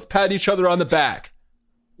 guys. Let's pat each other on the back.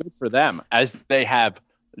 Good for them, as they have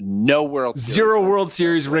no World Series. Zero World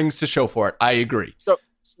Series rings to show for it. I agree. So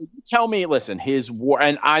you tell me, listen, his WAR,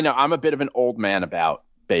 and I know I'm a bit of an old man about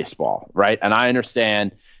baseball, right? And I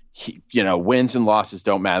understand, wins and losses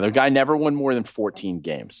don't matter. The guy never won more than 14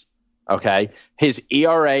 games. Okay. His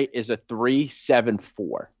ERA is a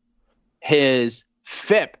 3.74. His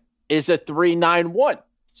FIP is a 3.91.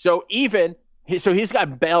 So he's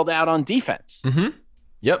got bailed out on defense. Mm-hmm.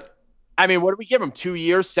 Yep. I mean, what do we give him? 2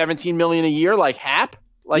 years, $17 million a year, like Hap?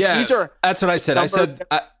 Like, these are. That's what I said.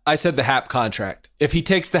 I said the Hap contract. If he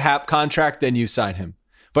takes the Hap contract, then you sign him.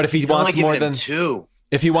 But if he wants more than two.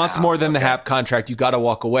 If he wants more than the Hap contract, you got to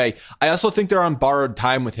walk away. I also think they're on borrowed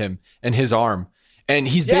time with him and his arm. And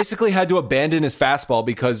he's basically had to abandon his fastball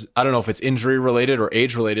because, I don't know if it's injury related or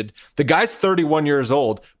age related. The guy's 31 years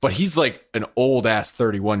old, but he's like an old ass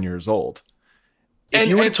 31 years old. If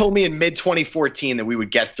you would have told me in mid-2014 that we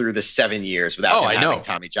would get through the 7 years without him having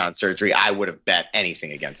Tommy John surgery, I would have bet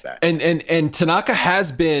anything against that. And Tanaka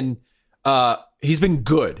has been he's been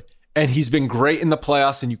good. And he's been great in the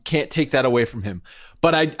playoffs, and you can't take that away from him.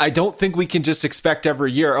 But I don't think we can just expect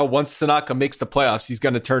every year, once Tanaka makes the playoffs, he's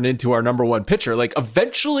going to turn into our number one pitcher. Like,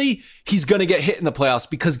 eventually, he's going to get hit in the playoffs,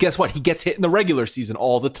 because guess what? He gets hit in the regular season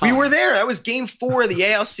all the time. We were there. That was game 4 of the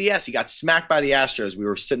ALCS. He got smacked by the Astros. We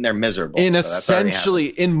were sitting there miserable.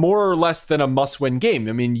 In more or less than a must-win game.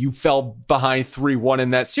 I mean, you fell behind 3-1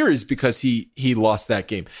 in that series because he lost that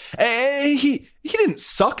game. And he didn't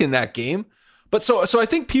suck in that game. But so I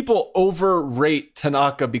think people overrate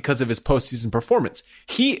Tanaka because of his postseason performance.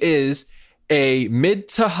 He is a mid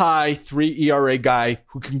to high 3 ERA guy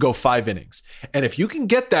who can go 5 innings. And if you can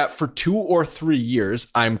get that for 2 or 3 years,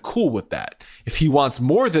 I'm cool with that. If he wants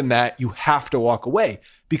more than that, you have to walk away,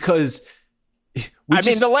 because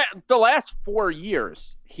the last 4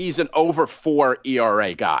 years, he's an over 4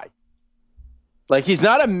 ERA guy. Like, he's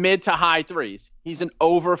not a mid to high 3s. He's an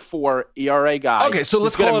over 4 ERA guy. Okay, so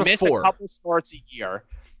let's call it a 4. A couple starts a year.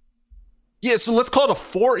 Yeah, so let's call it a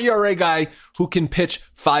 4 ERA guy who can pitch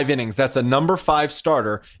 5 innings. That's a number 5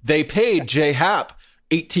 starter. They paid J Happ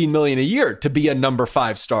 $18 million a year to be a number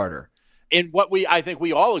 5 starter. In what I think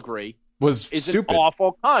we all agree is stupid. An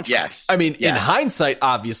awful contract. Yes. I mean, in hindsight,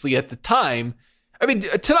 obviously, at the time,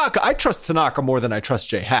 Tanaka, I trust Tanaka more than I trust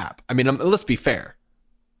J Happ. I mean, let's be fair.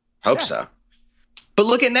 Hope so. But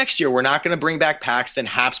look at next year. We're not going to bring back Paxton.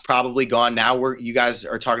 Hap's probably gone. Now you guys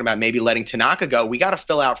are talking about maybe letting Tanaka go. We got to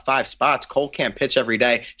fill out 5 spots. Cole can't pitch every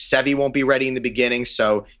day. Sevy won't be ready in the beginning.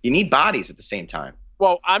 So you need bodies at the same time.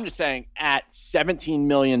 Well, I'm just saying, at $17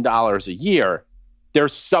 million a year,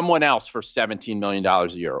 there's someone else for $17 million a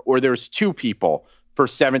year. Or there's 2 people for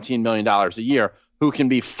 $17 million a year who can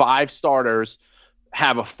be 5 starters,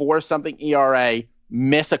 have a 4-something ERA,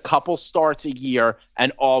 miss a couple starts a year,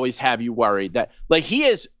 and always have you worried that, like, he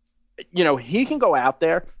is, he can go out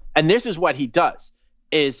there, and this is what he does,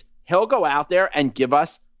 is he'll go out there and give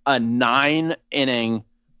us a 9-inning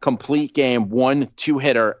complete game 1-2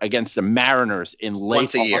 hitter against the Mariners in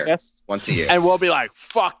late August. Once a year. And we'll be like,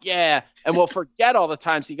 fuck yeah. And we'll forget all the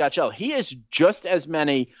times he got shelled. He is just as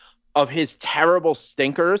many of his terrible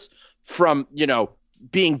stinkers from,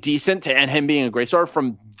 being decent and him being a great starter,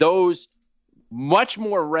 from those much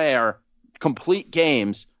more rare complete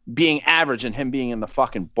games being average and him being in the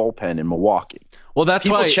fucking bullpen in Milwaukee. Well, that's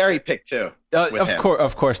People why cherry pick too.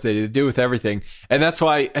 Of course they do with everything, and that's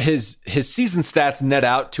why his season stats net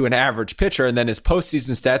out to an average pitcher, and then his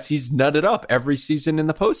postseason stats he's nutted up every season in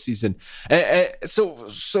the postseason.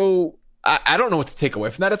 So I don't know what to take away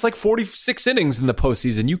from that. It's like 46 innings in the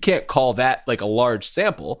postseason. You can't call that like a large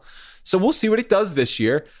sample. So we'll see what he does this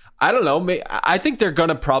year. I don't know. I think they're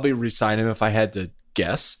gonna probably re-sign him if I had to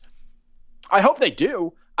guess. I hope they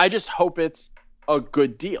do. I just hope it's a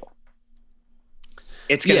good deal.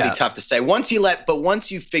 It's going to be tough to say. Once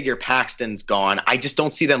you figure Paxton's gone, I just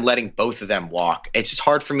don't see them letting both of them walk. It's just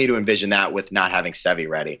hard for me to envision that with not having Sevy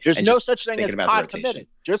ready. There's no such thing as pot committed.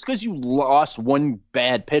 Just because you lost one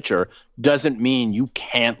bad pitcher doesn't mean you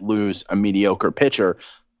can't lose a mediocre pitcher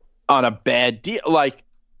on a bad deal. Like,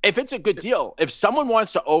 if it's a good deal, if someone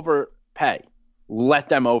wants to overpay, let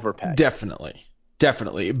them overpay. Definitely.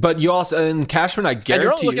 But you also, and Cashman, I guarantee and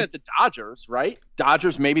you're only looking at the Dodgers, right?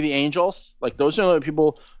 Dodgers, maybe the Angels. Like, those are the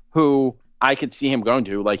people who I could see him going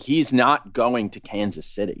to. Like, he's not going to Kansas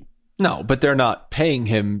City. No, but they're not paying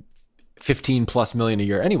him $15+ million a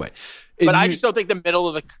year anyway. But I just don't think the middle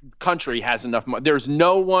of the country has enough money. There's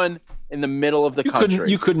no one in the middle of the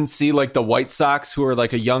country. You couldn't see like the White Sox, who are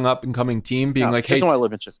like a young up and coming team, being like, "Hey, I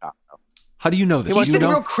live in Chicago." How do you know this? He's been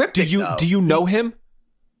real cryptic. Do you know him?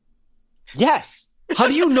 Yes. How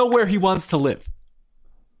do you know where he wants to live?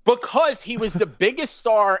 Because he was the biggest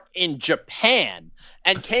star in Japan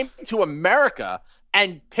and came to America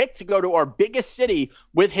and picked to go to our biggest city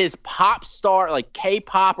with his pop star, like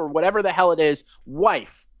K-pop or whatever the hell it is,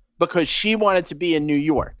 wife, because she wanted to be in New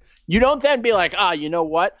York. You don't then be like, you know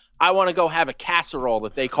what? I want to go have a casserole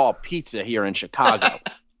that they call pizza here in Chicago.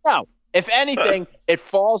 No. If anything, it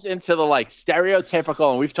falls into the like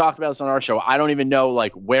stereotypical, and we've talked about this on our show. I don't even know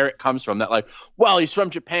like where it comes from. That like, well, he's from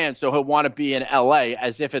Japan, so he'll want to be in LA,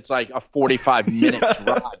 as if it's like a 45-minute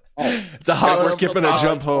drive home. It's a hop, skip, and a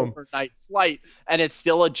jump home. Overnight flight, and it's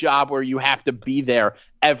still a job where you have to be there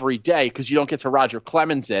every day because you don't get to Roger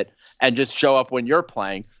Clemens it and just show up when you're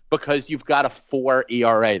playing because you've got a 4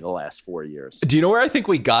 ERA the last 4 years. Do you know where I think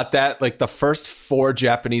we got that? Like the first 4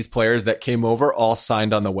 Japanese players that came over all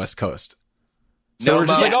signed on the West Coast. So we're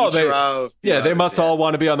just like, they must all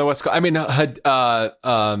want to be on the West Coast. I mean, Hideki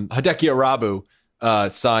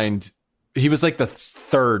Arabu signed. He was like the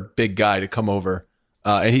third big guy to come over,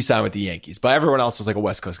 and he signed with the Yankees. But everyone else was like a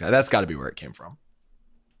West Coast guy. That's got to be where it came from.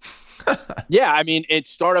 Yeah, I mean, it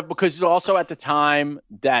started because also at the time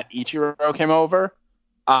that Ichiro came over,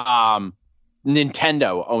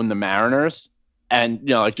 Nintendo owned the Mariners. And,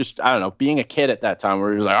 you know, like just, I don't know, being a kid at that time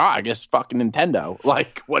where you're like, I guess fucking Nintendo.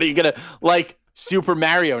 Like, what are you going to, like, Super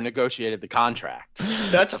Mario negotiated the contract.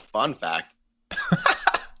 That's a fun fact.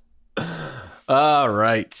 All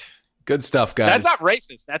right. Good stuff, guys. That's not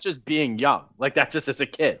racist. That's just being young. Like, that's just as a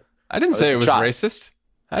kid. I didn't say it was racist.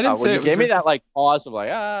 I didn't say it was gave me racist. that, like, pause of, like,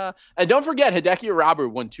 And don't forget, Hideki Arabu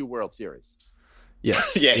won 2 World Series.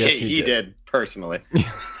 Yes. Yes, he did, personally.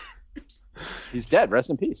 He's dead. Rest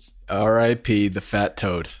in peace. R.I.P. the Fat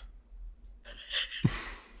Toad.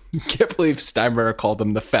 Can't believe Steinbrenner called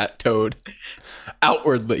him the Fat Toad.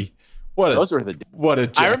 Outwardly. What a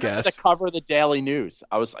jackass. I remember the cover of the Daily News.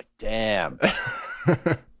 I was like, damn.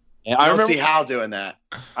 I don't see Hal doing that.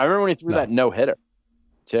 I remember when he threw that no-hitter,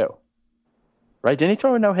 too. Right? Didn't he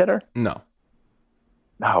throw a no-hitter? No.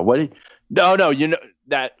 No, No, you know,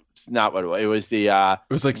 that's not what it was. It was the... it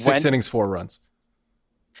was like 6 innings, 4 runs.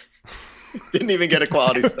 Didn't even get a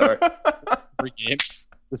quality start. Every game.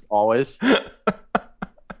 Just always.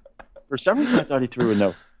 For some reason, I thought he threw a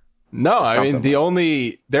no. No, I mean,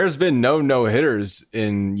 there's been no no-hitters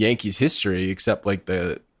in Yankees history except like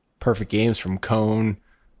the perfect games from Cone,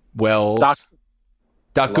 Wells.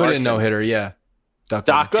 Doc Gooden no-hitter, yeah. Doc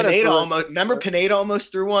Gooden. Remember Pineda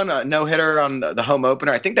almost threw one, a no-hitter on the home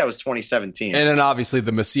opener? I think that was 2017. And then obviously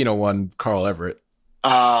the Messina one, Carl Everett.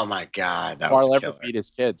 Oh, my God. Carl Everett beat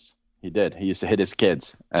his kids. He did. He used to hit his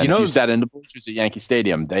kids. And if you sat in the bleachers at Yankee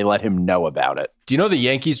Stadium, they let him know about it. Do you know the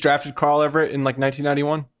Yankees drafted Carl Everett in like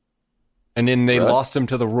 1991? And then they lost him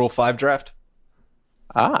to the Rule 5 draft?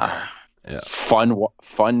 Yeah.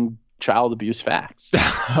 Fun child abuse facts.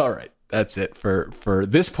 All right. That's it for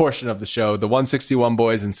this portion of the show. The 161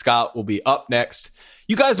 boys and Scott will be up next.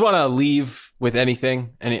 You guys want to leave with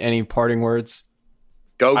anything? Any parting words?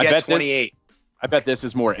 Go get 28. I bet this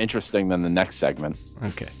is more interesting than the next segment.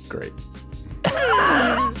 Okay, great.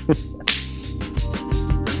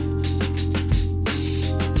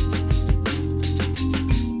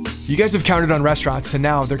 You guys have counted on restaurants, and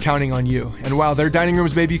now they're counting on you. And while their dining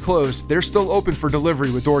rooms may be closed, they're still open for delivery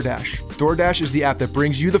with DoorDash. DoorDash is the app that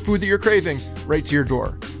brings you the food that you're craving right to your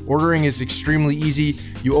door. Ordering is extremely easy.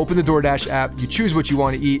 You open the DoorDash app, you choose what you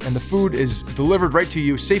want to eat, and the food is delivered right to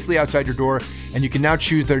you safely outside your door. And you can now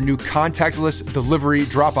choose their new contactless delivery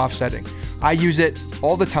drop-off setting. I use it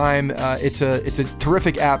all the time. It's a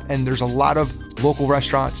terrific app, and there's a lot of local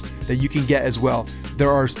restaurants that you can get as well. There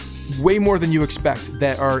are way more than you expect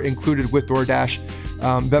that are included with DoorDash.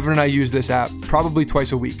 Bevan and I use this app probably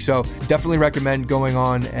twice a week. So definitely recommend going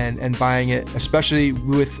on and buying it, especially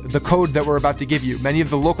with the code that we're about to give you. Many of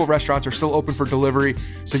the local restaurants are still open for delivery.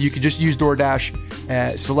 So you can just use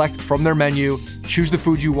DoorDash, select from their menu, choose the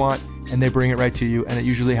food you want, and they bring it right to you. And it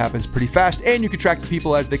usually happens pretty fast. And you can track the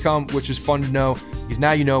people as they come, which is fun to know because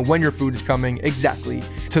now you know when your food is coming exactly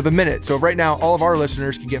to the minute. So right now, all of our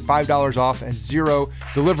listeners can get $5 off and zero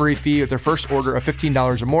delivery fee with their first order of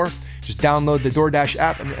 $15 or more. Just download the DoorDash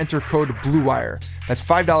app and enter code BLUEWIRE. That's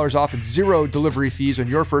 $5 off and zero delivery fees on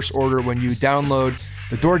your first order when you download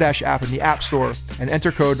the DoorDash app in the App Store and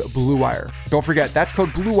enter code BLUEWIRE. Don't forget, that's code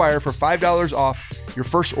BLUEWIRE for $5 off your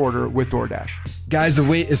first order with DoorDash. Guys, the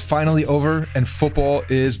wait is finally over and football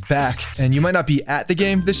is back. And you might not be at the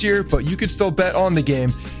game this year, but you could still bet on the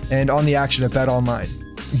game and on the action at BetOnline.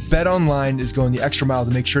 BetOnline is going the extra mile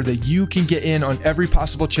to make sure that you can get in on every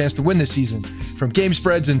possible chance to win this season. From game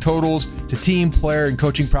spreads and totals to team, player, and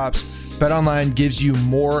coaching props, BetOnline gives you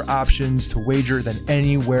more options to wager than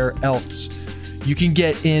anywhere else. You can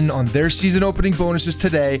get in on their season opening bonuses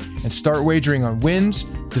today and start wagering on wins,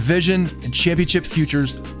 division, and championship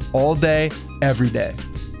futures all day, every day.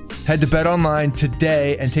 Head to BetOnline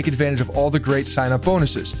today and take advantage of all the great sign-up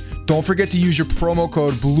bonuses. Don't forget to use your promo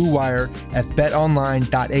code BLUEWIRE at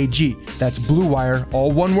betonline.ag. That's BLUEWIRE,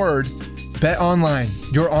 all one word.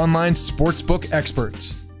 BetOnline, your online sportsbook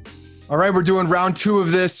experts. All right, we're doing round 2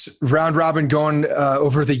 of this round robin going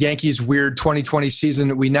over the Yankees' weird 2020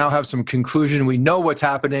 season. We now have some conclusion. We know what's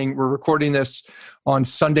happening. We're recording this on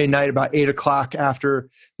Sunday night about 8 o'clock after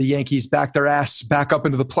the Yankees back their ass back up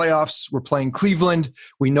into the playoffs. We're playing Cleveland.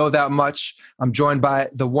 We know that much. I'm joined by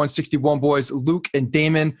the 161 boys, Luke and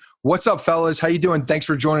Damon. What's up, fellas? How you doing? Thanks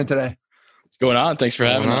for joining today. What's going on? Thanks for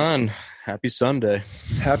having us. Happy Sunday.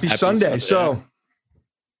 Happy Sunday. So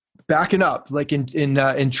backing up, like in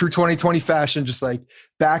true 2020 fashion, just like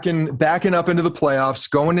backing up into the playoffs,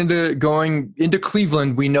 going into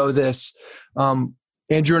Cleveland. We know this.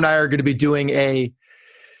 Andrew and I are going to be doing a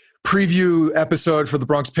preview episode for the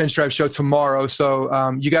Bronx Pinstripe Show tomorrow.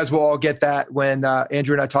 So you guys will all get that when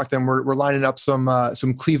Andrew and I talk to them. We're lining up some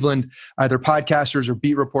Cleveland either podcasters or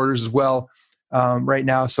beat reporters as well right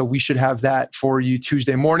now. So we should have that for you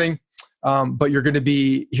Tuesday morning. But you're going to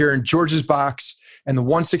be hearing George's Box and the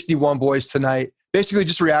 161 boys tonight. Basically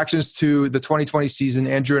just reactions to the 2020 season.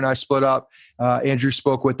 Andrew and I split up. Andrew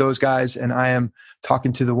spoke with those guys, and I am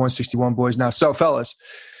talking to the 161 boys now. So, fellas,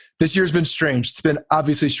 this year's been strange. It's been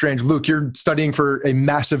obviously strange. Luke, you're studying for a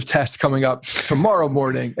massive test coming up tomorrow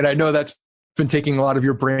morning, and I know that's been taking a lot of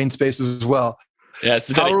your brain space as well. Yeah, it's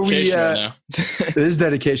dedication right now. It is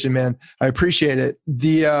dedication, man. I appreciate it.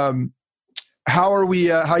 How are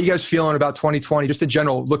you guys feeling about 2020? Just in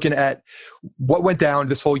general, looking at what went down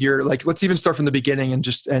this whole year. Like, let's even start from the beginning and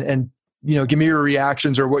just and give me your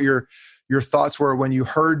reactions or what your thoughts were when you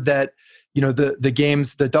heard that the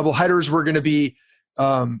games, the double headers were going to be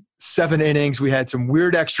 7 innings. We had some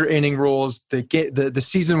weird extra inning rules. The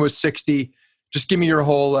season was 60. Just give me your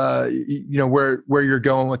whole where you're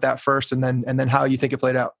going with that first, and then how you think it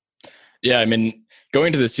played out. Yeah, I mean, going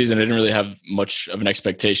into the season, I didn't really have much of an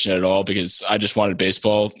expectation at all because I just wanted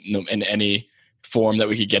baseball in any form that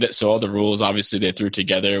we could get it. So all the rules, obviously, they threw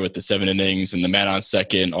together with the 7 innings and the man on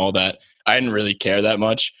second, all that. I didn't really care that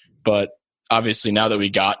much. But obviously, now that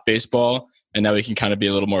we got baseball and now we can kind of be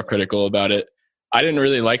a little more critical about it, I didn't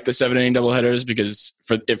really like the 7-inning doubleheaders because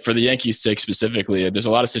for the Yankees' sake specifically, there's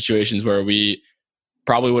a lot of situations where we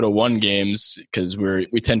probably would have won games because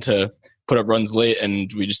we tend to put up runs late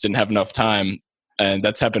and we just didn't have enough time. And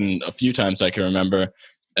that's happened a few times I can remember.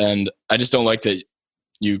 And I just don't like that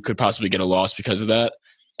you could possibly get a loss because of that.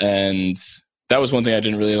 And that was one thing I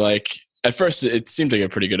didn't really like. At first, it seemed like a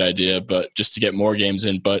pretty good idea, but just to get more games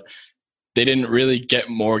in. But they didn't really get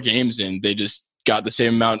more games in. They just got the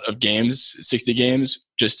same amount of games, 60 games,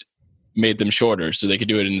 just made them shorter so they could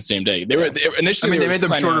do it in the same day. They made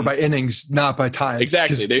them shorter by innings, not by time.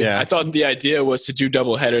 Exactly. I thought the idea was to do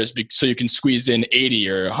double headers so you can squeeze in 80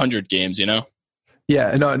 or 100 games,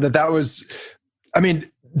 Yeah, no, that was,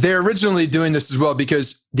 they're originally doing this as well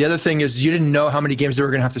because the other thing is you didn't know how many games they were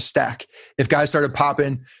going to have to stack. If guys started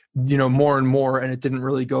popping, more and more, and it didn't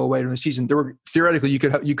really go away during the season, there were theoretically you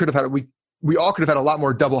could have had we all could have had a lot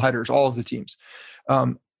more double headers, all of the teams.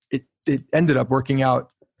 It ended up working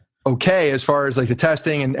out okay as far as like the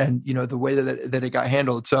testing and the way that it got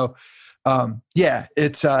handled. So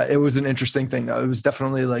it was an interesting thing though. It was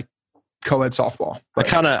definitely like co-ed softball.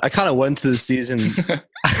 But I kind of went into the season.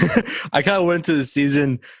 I kind of went into the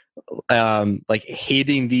season like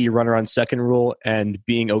hating the runner on second rule and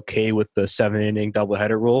being okay with the 7-inning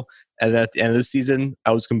doubleheader rule. And at the end of the season,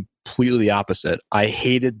 I was completely the opposite. I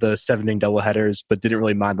hated the 7-inning doubleheaders, but didn't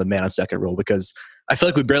really mind the man on second rule because I feel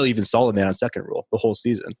like we barely even saw the man on second rule the whole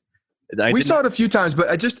season. We saw it a few times, but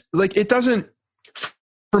I just like it doesn't.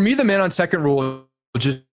 For me, the man on second rule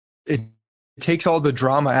it takes all the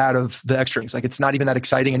drama out of the extra innings. Like it's not even that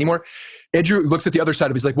exciting anymore. Andrew looks at the other side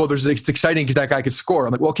of it. He's like, well, it's exciting because that guy could score.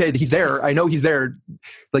 I'm like, well, okay, he's there. I know he's there.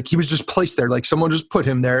 Like he was just placed there. Like someone just put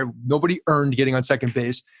him there. Nobody earned getting on second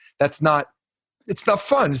base. It's not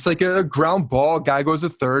fun. It's like a ground ball. Guy goes to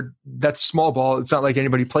third. That's small ball. It's not like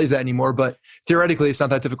anybody plays that anymore, but theoretically it's not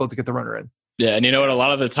that difficult to get the runner in. Yeah, and you know what? A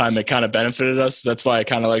lot of the time it kind of benefited us. That's why I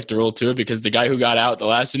kind of like the rule too, because the guy who got out the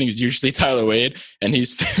last inning is usually Tyler Wade, and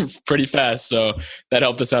he's pretty fast. So that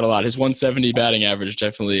helped us out a lot. His 170 batting average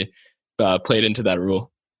definitely played into that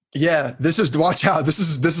rule. Yeah, watch out. This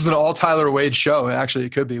is an all Tyler Wade show. Actually,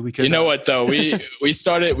 it could be. We could. You know what though? We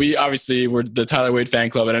obviously were the Tyler Wade fan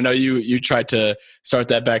club, and I know you tried to start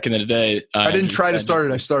that back in the day. I didn't try to start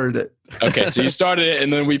it. I started it. Okay, so you started it,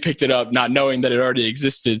 and then we picked it up, not knowing that it already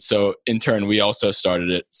existed. So in turn, we also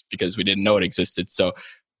started it because we didn't know it existed. So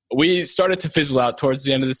we started to fizzle out towards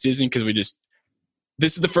the end of the season because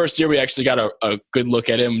this is the first year we actually got a good look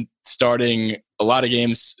at him starting a lot of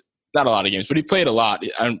games. Not a lot of games, but he played a lot.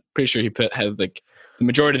 I'm pretty sure he had like the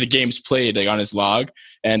majority of the games played like on his log,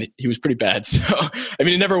 and he was pretty bad. So, I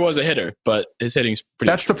mean, he never was a hitter, but his hitting's pretty.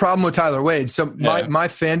 That's the problem with Tyler Wade. So my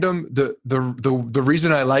fandom, the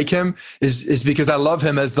reason I like him is because I love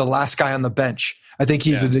him as the last guy on the bench. I think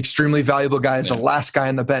he's an extremely valuable guy as the last guy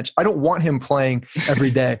on the bench. I don't want him playing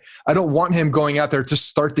every day. I don't want him going out there to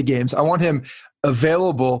start the games. I want him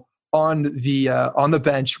available on the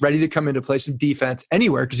bench, ready to come in to play some defense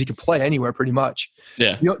anywhere because he can play anywhere pretty much.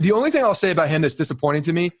 Yeah. The only thing I'll say about him that's disappointing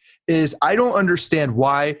to me is I don't understand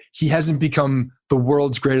why he hasn't become the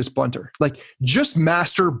world's greatest bunter. Like, just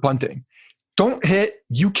master bunting. Don't hit.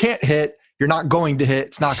 You can't hit. You're not going to hit.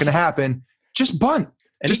 It's not going to happen. Just bunt.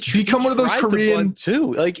 And just become one of those Korean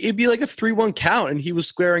too. Like it'd be like a 3-1 count, and he was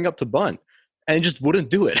squaring up to bunt. And he just wouldn't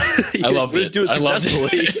do it. I loved it. Do it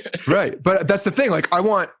successfully. Right. But that's the thing. Like I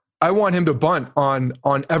want him to bunt on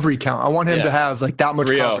every count. I want him to have like that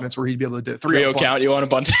much confidence where he'd be able to do it. 3-0 count. You want to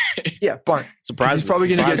bunt? Yeah, bunt. Surprise! He's probably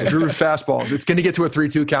going to get groove fastballs. It's going to get to a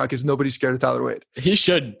 3-2 count because nobody's scared of Tyler Wade. He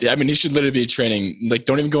should. I mean, he should literally be training. Like,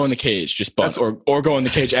 don't even go in the cage. Just bunt, or go in the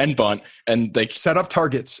cage and bunt, and like set up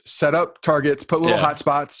targets. Put little hot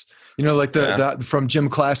spots. You know, like the from gym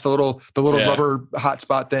class, the little rubber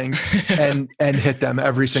hotspot things, and hit them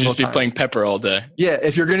every single time. Just be playing Pepper all day. Yeah,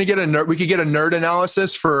 if you're gonna get a nerd, we could get a nerd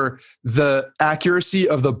analysis for the accuracy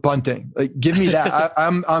of the bunting. Like, give me that.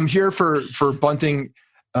 I'm here for bunting,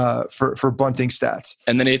 for bunting stats.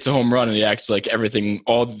 And then he hits a home run, and he acts like everything.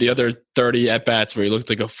 All the other 30 at bats where he looked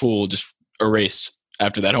like a fool just erase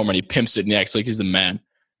after that home run. He pimps it, and he acts like he's the man.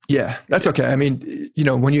 Yeah, that's okay. I mean, you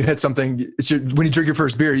know, when you hit something, when you drink your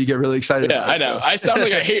first beer, you get really excited. Yeah, I know. So. I sound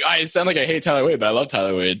like I hate Tyler Wade, but I love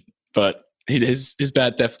Tyler Wade. But his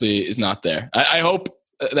bat definitely is not there. I hope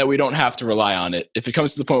that we don't have to rely on it. If it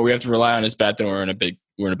comes to the point where we have to rely on his bat, then we're in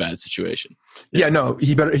a bad situation. Yeah, no,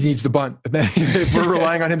 he needs the bunt. If we're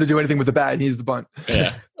relying on him to do anything with the bat, he needs the bunt.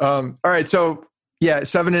 Yeah. All right. So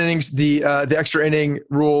 7 innings, the extra inning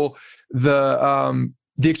rule, the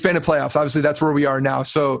expanded playoffs, obviously that's where we are now.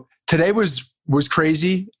 So today was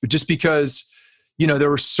crazy just because, you know,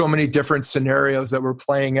 there were so many different scenarios that were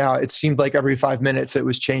playing out. It seemed like every 5 minutes it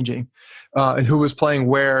was changing, and who was playing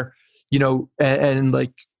where, you know, and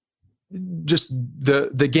like just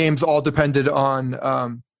the games all depended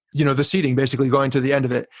on, you know, the seeding basically going to the end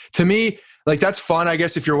of it. To me, like, that's fun, I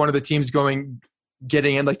guess, if you're one of the teams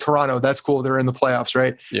getting in, like Toronto, that's cool. They're in the playoffs,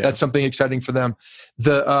 right? Yeah. That's something exciting for them.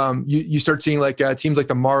 You start seeing like teams like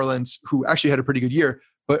the Marlins, who actually had a pretty good year,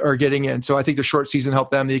 but are getting in. So I think the short season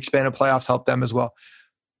helped them. The expanded playoffs helped them as well.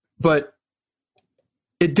 But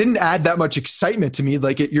it didn't add that much excitement to me.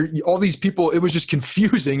 Like all these people, it was just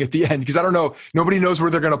confusing at the end because I don't know. Nobody knows where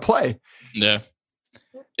they're going to play. Yeah.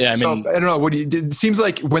 Yeah, I mean, so, I don't know. It seems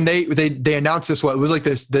like when they announced this, it was like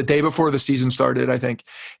this the day before the season started, I think,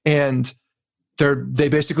 and they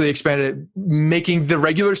basically expanded it, making the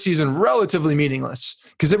regular season relatively meaningless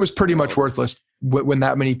because it was pretty much worthless when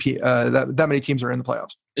that many teams are in the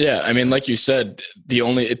playoffs. Yeah, I mean, like you said, the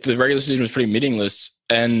regular season was pretty meaningless,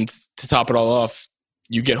 and to top it all off,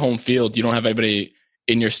 you get home field. You don't have anybody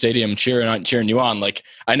in your stadium cheering you on. Like,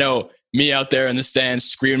 I know me out there in the stands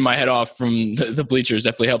screaming my head off from the bleachers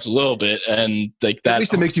definitely helps a little bit, and like that. At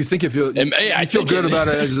least it makes you think you feel good about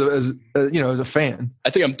it as a fan. I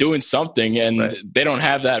think I'm doing something, and they don't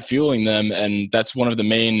have that fueling them, and that's one of the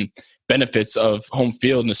main benefits of home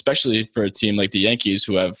field, and especially for a team like the Yankees,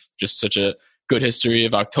 who have just such a good history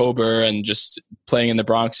of October, and just playing in the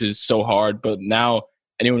Bronx is so hard. But now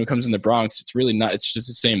anyone who comes in the Bronx, it's really not. It's just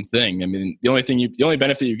the same thing. I mean, the only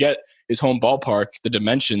benefit you get is home ballpark, the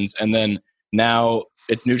dimensions, and then now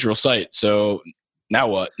it's neutral site. So now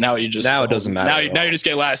what? Now it doesn't matter. Now you just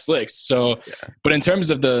get last licks. So, but in terms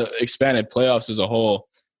of the expanded playoffs as a whole,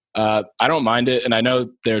 I don't mind it, and I know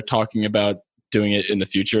they're talking about doing it in the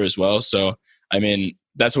future as well. So, I mean,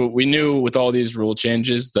 that's what we knew with all these rule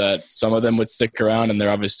changes, that some of them would stick around, and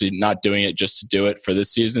they're obviously not doing it just to do it for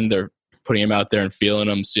this season. They're putting them out there and feeling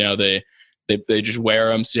them, see how they just wear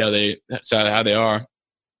them, see how they are.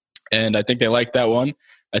 And I think they like that one.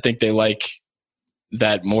 I think they like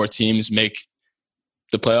that more teams make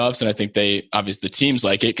the playoffs, and I think the teams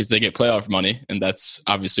like it because they get playoff money, and that's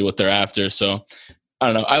obviously what they're after. So I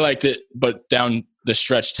don't know. I liked it, but down the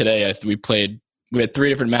stretch today, we had 3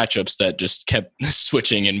 different matchups that just kept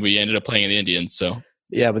switching, and we ended up playing the Indians. So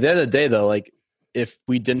yeah, but at the end of the day, though, like if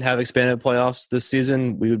we didn't have expanded playoffs this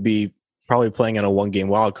season, we would be probably playing in a 1-game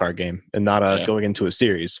wild card game and not going into a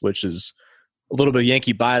series, which is a little bit of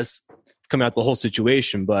Yankee bias coming out the whole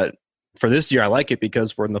situation. But for this year, I like it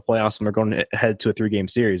because we're in the playoffs and we're going to head to a 3-game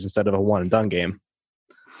series instead of a one and done game.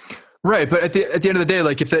 Right. But at the end of the day,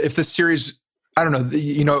 like if the series, I don't know,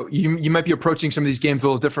 you might be approaching some of these games a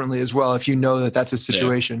little differently as well. If you know that that's a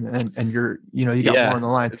situation and you're, you got more on the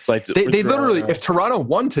line. It's like they literally, if Toronto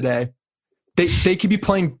won today, they could be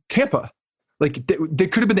playing Tampa. Like they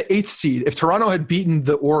could have been the 8th seed. If Toronto had beaten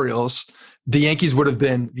the Orioles, the Yankees would have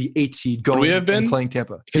been the 8th seed going and playing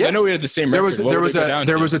Tampa. Because I know we had the same record. There was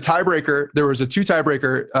a tiebreaker. There was a 2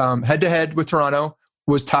 tiebreaker. Head-to-head with Toronto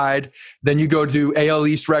was tied. Then you go to AL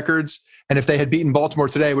East records, and if they had beaten Baltimore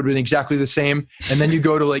today, it would have been exactly the same. And then you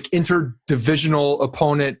go to like interdivisional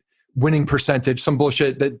opponent winning percentage, some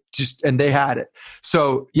bullshit and they had it.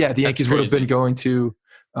 So yeah, the Yankees would have been going to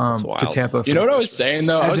Tampa. You know what I was saying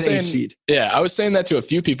though? I was saying that to a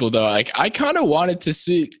few people though. Like I kind of wanted to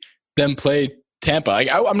see them play Tampa. Like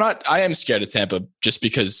I am scared of Tampa just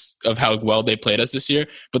because of how well they played us this year.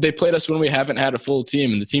 But they played us when we haven't had a full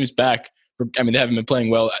team, and the team's back. I mean, they haven't been playing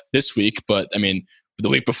well this week, but I mean, the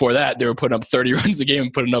week before that, they were putting up 30 runs a game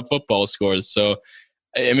and putting up football scores. So,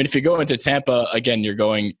 I mean, if you go into Tampa, again, you're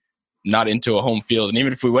going not into a home field. And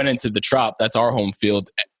even if we went into the Trop, that's our home field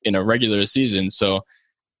in a regular season. So,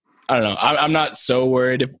 I don't know. I'm not so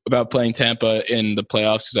worried about playing Tampa in the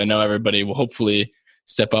playoffs because I know everybody will hopefully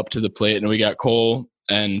step up to the plate. And we got Cole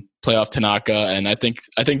and playoff Tanaka. And I think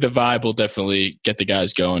the vibe will definitely get the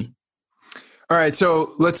guys going. All right,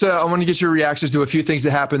 so let's. I want to get your reactions to a few things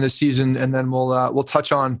that happened this season, and then we'll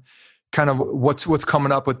touch on kind of what's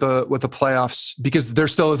coming up with the playoffs, because there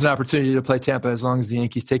still is an opportunity to play Tampa as long as the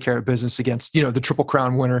Yankees take care of business against the Triple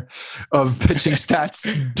Crown winner of pitching stats,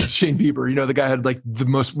 Shane Bieber. The guy had like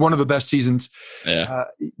one of the best seasons,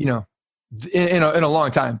 in a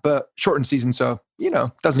long time, but shortened season, so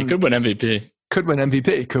doesn't. He could win MVP. Could win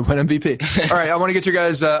MVP. All right, I want to get your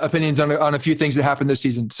guys' opinions on a few things that happened this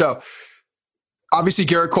season. So. Obviously,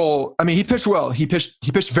 Garrett Cole, I mean, he pitched well. He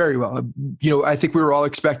pitched very well. I think we were all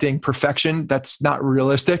expecting perfection. That's not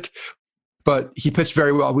realistic, but he pitched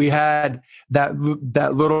very well. We had that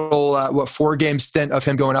little, 4-game stint of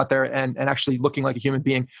him going out there and actually looking like a human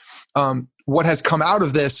being. What has come out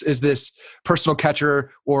of this is this personal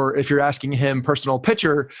catcher, or if you're asking him, personal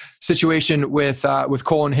pitcher situation with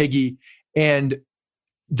Cole and Higgy. And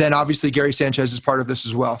then obviously Gary Sanchez is part of this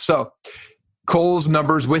as well. So Cole's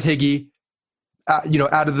numbers with Higgy,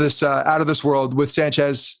 out of this world. With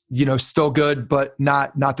Sanchez, still good, but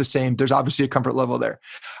not the same. There's obviously a comfort level there.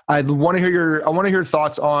 I want to hear your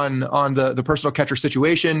thoughts on the personal catcher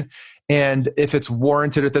situation, and if it's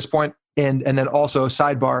warranted at this point. And then also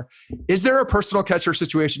sidebar, is there a personal catcher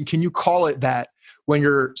situation? Can you call it that when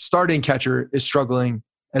your starting catcher is struggling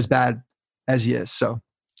as bad as he is? So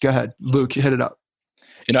go ahead, Luke, hit it up.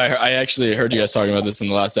 I actually heard you guys talking about this in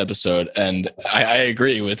the last episode, and I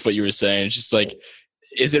agree with what you were saying. It's just like,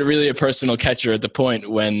 is it really a personal catcher at the point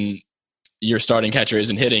when your starting catcher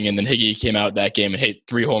isn't hitting, and then Higgy came out that game and hit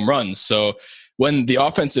 3 home runs? So when the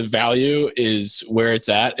offensive value is where it's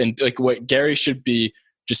at, and like what Gary should be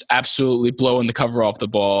just absolutely blowing the cover off the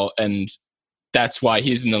ball, and that's why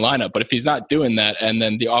he's in the lineup. But if he's not doing that, and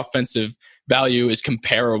then the offensive value is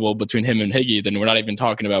comparable between him and Higgy, then we're not even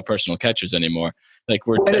talking about personal catchers anymore. Like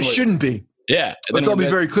it shouldn't be. Yeah. Let's all be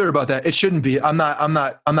very clear about that. It shouldn't be. I'm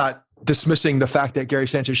not dismissing the fact that Gary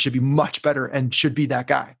Sanchez should be much better and should be that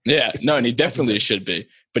guy. Yeah, no, and he definitely should be,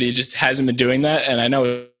 but he just hasn't been doing that. And I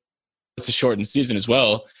know it's a shortened season as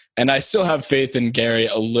well. And I still have faith in Gary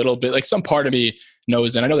a little bit. Like some part of me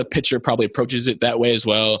knows, and I know the pitcher probably approaches it that way as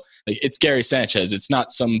well. Like it's Gary Sanchez. It's not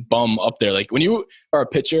some bum up there. Like when you are a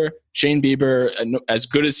pitcher, Shane Bieber, as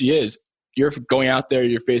good as he is, you're going out there,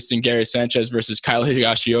 you're facing Gary Sanchez versus Kyle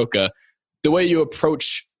Higashioka. The way you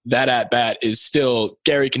approach that at bat is still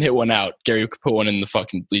Gary can hit one out. Gary could put one in the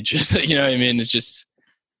fucking bleachers. You know what I mean? It's just.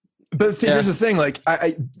 But here's the thing: like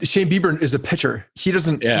Shane Bieber is a pitcher. He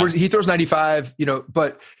doesn't. Yeah. He throws 95.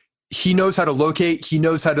 But he knows how to locate. He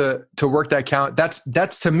knows how to work that count.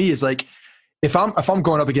 That's to me is like if I'm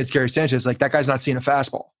going up against Gary Sanchez, like that guy's not seeing a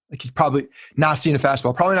fastball. Like he's probably not seeing a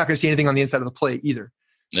fastball. Probably not going to see anything on the inside of the plate either.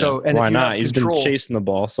 So and why not? He's been chasing the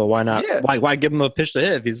ball, so why not? Yeah. Why give him a pitch to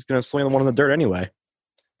hit if he's going to swing the one in the dirt anyway?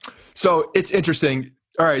 So it's interesting.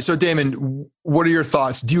 All right, so Damon, what are your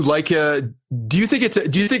thoughts? Do you think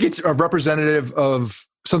it's a representative of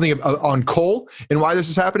something on Cole and why this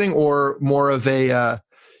is happening, or more of a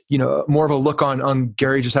look on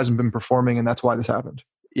Gary just hasn't been performing and that's why this happened?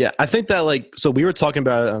 Yeah, I think that so we were talking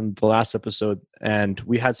about it on the last episode, and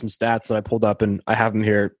we had some stats that I pulled up, and I have them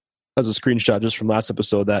here as a screenshot just from last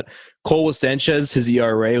episode. That Cole with Sanchez, his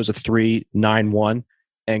ERA was a 3.91.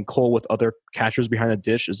 And Cole with other catchers behind the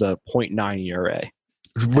dish is a 0.9 ERA.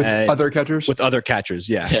 With other catchers? With other catchers,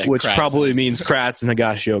 yeah. Which Kratz. Probably means Kratz and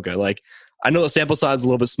Higashioka. Like, I know the sample size is a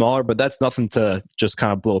little bit smaller, but that's nothing to just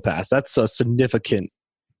kind of blow past. That's a significant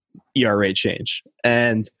ERA change.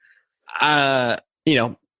 And, I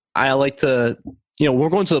like to, we're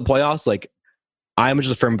going to the playoffs. Like, I'm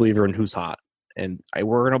just a firm believer in who's hot. And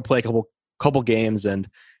we're going to play a couple games. And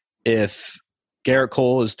if Garrett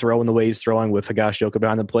Cole is throwing the way he's throwing with Higashioka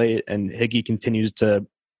behind the plate, and Higgy continues to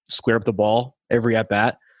square up the ball every at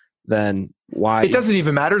bat, then why? It doesn't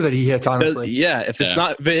even matter that he hits, honestly. If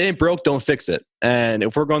it ain't broke, don't fix it. And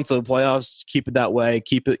if we're going to the playoffs, keep it that way.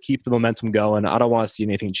 Keep the momentum going. I don't want to see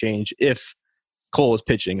anything change if Cole is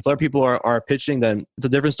pitching. If other people are pitching, then it's a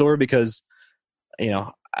different story because,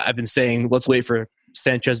 I've been saying let's wait for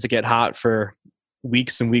Sanchez to get hot for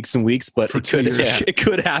weeks and weeks and weeks, but it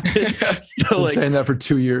could happen. So, I'm saying that for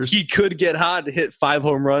 2 years. He could get hot, hit 5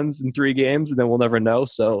 home runs in 3 games, and then we'll never know.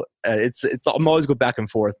 So I'm always go back and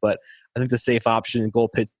forth, but I think the safe option,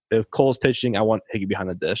 if Cole's pitching, I want Higgy behind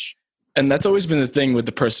the dish. And that's always been the thing with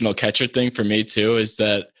the personal catcher thing for me too, is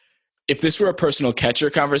that if this were a personal catcher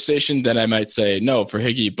conversation, then I might say no for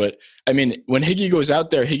Higgy. But I mean, when Higgy goes out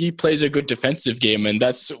there, Higgy plays a good defensive game. And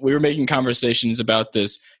we were making conversations about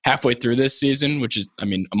this halfway through this season, which is,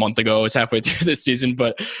 a month ago it was halfway through this season,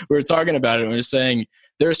 but we were talking about it and we were saying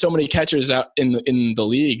there are so many catchers out in the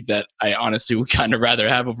league that I honestly would kind of rather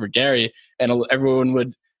have over Gary. And everyone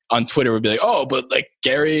would on Twitter would be like, oh, but like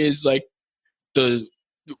Gary is like the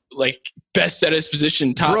best at his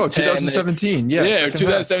position, top 10. 2017, yeah,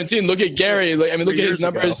 2017. Look at Gary. Look at his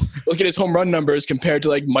numbers. Look at his home run numbers compared to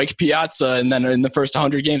like Mike Piazza, and then in the first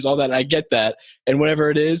 100 games, all that. And I get that, and whatever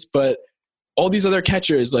it is, but all these other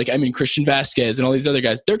catchers, Christian Vasquez and all these other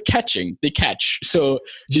guys, they're catching. They catch. So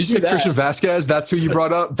did you say Christian Vasquez? That's who you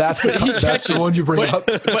brought up. That's the one you bring up.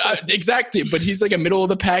 Exactly. But he's like a middle of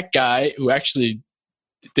the pack guy who actually.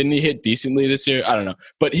 Didn't he hit decently this year? I don't know.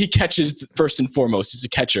 But he catches first and foremost. He's a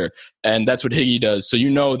catcher. And that's what Higgy does. So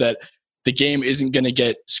you know that the game isn't going to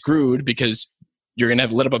get screwed because you're going to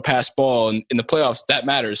have let up a pass ball. And in the playoffs, that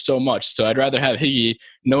matters so much. So I'd rather have Higgy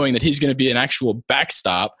knowing that he's going to be an actual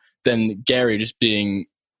backstop than Gary just being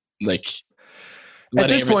like... At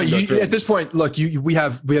this point, look, we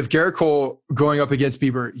have Garrett Cole going up against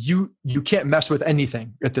Bieber. You can't mess with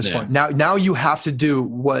anything at this point. Now you have to do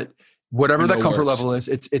whatever that comfort level is.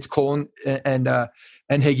 It's Cole and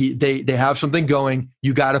Higgy. They have something going.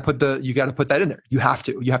 You got to put that in there. You have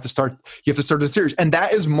to start the series. And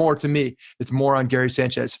that is more, to me, it's more on Gary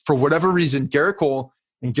Sanchez. For whatever reason, Garrett Cole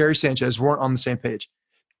and Gary Sanchez weren't on the same page.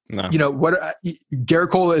 No.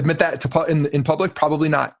 Garrett Cole admit that in public? Probably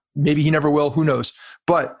not. Maybe he never will. Who knows?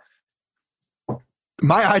 But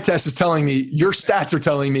my eye test is telling me, your stats are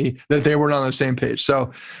telling me that they weren't on the same page.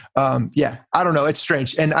 So, I don't know. It's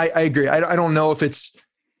strange. And I agree. I don't know if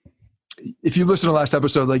you listen to last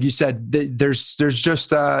episode, like you said, there's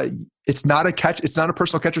just, it's not a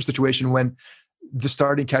personal catcher situation when the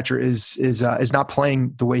starting catcher is not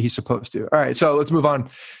playing the way he's supposed to. All right. So let's move on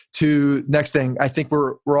to next thing. I think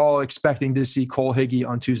we're all expecting to see Cole Higgy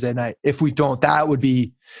on Tuesday night. If we don't, that would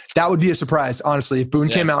be a surprise. Honestly, if Boone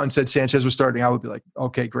came out and said Sanchez was starting, I would be like,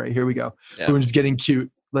 okay, great. Here we go. Yeah. Boone's getting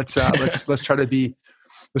cute. Let's try to be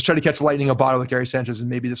let's try to catch lightning in a bottle with Gary Sanchez, and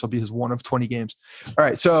maybe this will be his one of 20 games. All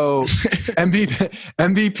right, so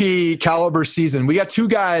MVP caliber season. We got two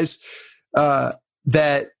guys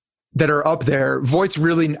that are up there. Voigt's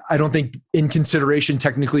really, I don't think, in consideration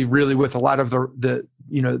technically, really, with a lot of the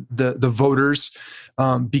voters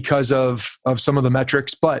because of some of the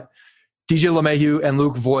metrics. But DJ LeMahieu and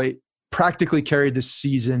Luke Voigt practically carried this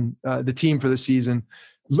season, the team for the season.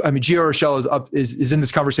 I mean, Gio Urshela is in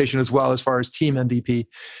this conversation as well as far as team MVP.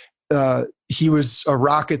 He was a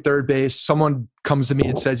rock at third base. Someone comes to me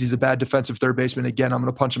and says he's a bad defensive third baseman. Again, I'm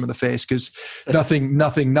going to punch him in the face because nothing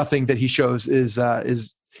that he shows is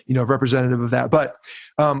representative of that. But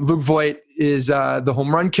Luke Voigt is the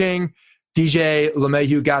home run king. DJ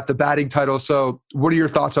LeMahieu got the batting title. So what are your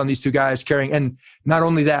thoughts on these two guys carrying? And not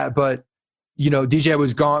only that, but DJ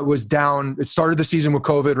was down. It started the season with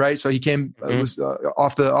COVID, right? So he came was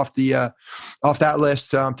off that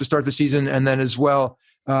list to start the season, and then as well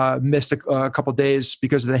missed a couple days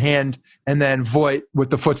because of the hand. And then Voigt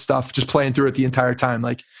with the foot stuff, just playing through it the entire time.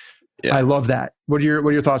 I love that. What are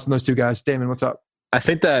your thoughts on those two guys? Damon, what's up? I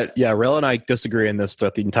think that Rail and I disagree in this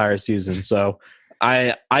throughout the entire season. So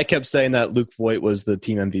I kept saying that Luke Voigt was the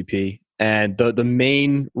team MVP, and the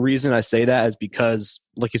main reason I say that is because,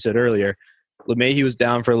 like you said earlier, LeMahieu was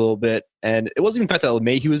down for a little bit, and it wasn't even the fact that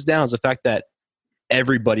LeMahieu was down; it was the fact that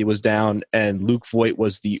everybody was down, and Luke Voigt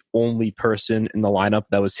was the only person in the lineup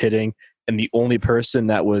that was hitting, and the only person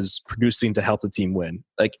that was producing to help the team win.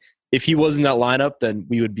 Like, if he was in that lineup, then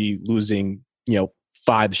we would be losing,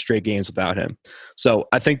 5 straight games without him. So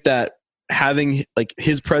I think that having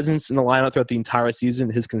his presence in the lineup throughout the entire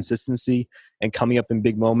season, his consistency, and coming up in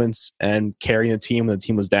big moments and carrying the team when the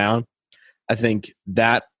team was down, I think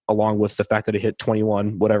that, along with the fact that he hit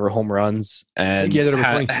 21 whatever home runs and had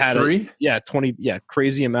 23, 20,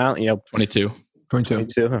 crazy amount, 22,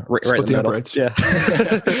 right in the middle. Yeah.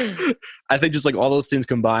 I think just all those things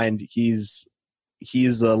combined, he's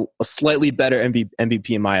a slightly better MVP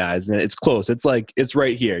in my eyes, and it's close. It's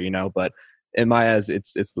right here, but in my eyes,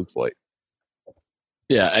 it's Luke Voigt.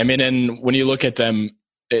 Yeah, I mean, and when you look at them,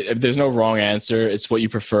 there's no wrong answer. It's what you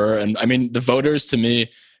prefer. And I mean, the voters, to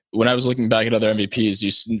me, when I was looking back at other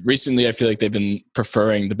MVPs, recently I feel like they've been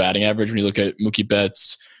preferring the batting average. When you look at Mookie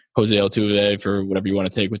Betts, Jose Altuve, for whatever you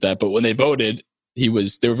want to take with that. But when they voted, they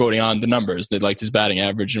were voting on the numbers. They liked his batting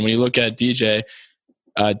average. And when you look at DJ,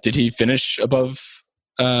 did he finish above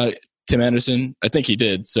Tim Anderson? I think he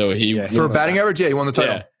did. So for batting average, he won the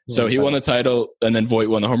title. Yeah. So he won the title, and then Voigt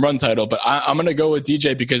won the home run title. But I'm going to go with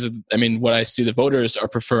DJ because, what I see the voters are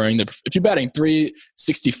preferring. If you're batting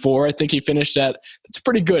 364, I think he finished at, that's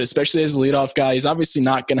pretty good, especially as a leadoff guy. He's obviously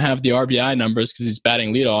not going to have the RBI numbers because he's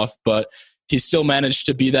batting leadoff, but he still managed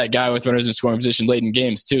to be that guy with runners in scoring position late in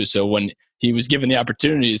games too. So when he was given the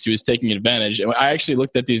opportunities, he was taking advantage. And I actually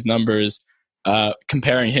looked at these numbers,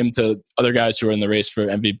 comparing him to other guys who are in the race for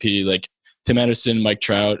MVP, like Tim Anderson, Mike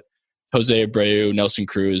Trout, Jose Abreu, Nelson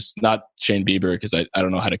Cruz, not Shane Bieber, because I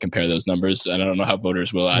don't know how to compare those numbers, and I don't know how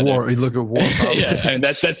voters will either. You look at WAR. Yeah,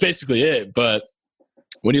 that's basically it. But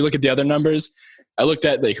when you look at the other numbers, I looked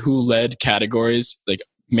at who led categories,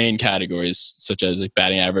 main categories, such as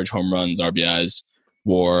batting average, home runs, RBIs,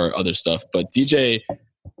 WAR, other stuff. But DJ,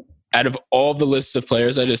 out of all the lists of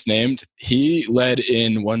players I just named, he led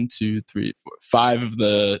in 5 of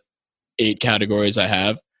the 8 categories I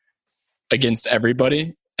have against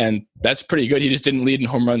everybody. And that's pretty good. He just didn't lead in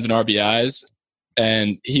home runs and RBIs.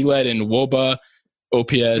 And he led in WOBA,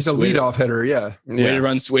 OPS. He's a leadoff hitter, yeah. Weighted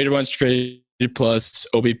runs traded plus,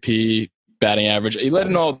 OBP, batting average. He led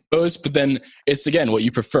in all those, but then it's, again, what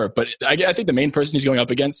you prefer. But I think the main person he's going up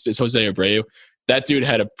against is Jose Abreu. That dude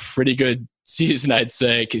had a pretty good season, I'd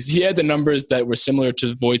say, because he had the numbers that were similar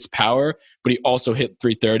to Voigt's power, but he also hit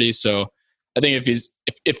 330. So I think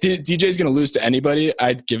if DJ's going to lose to anybody,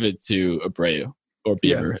 I'd give it to Abreu. Or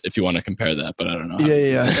Bieber, if you want to compare that, but I don't know.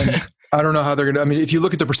 Yeah. And I don't know how they're going to. If you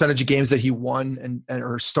look at the percentage of games that he won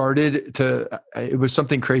or started it was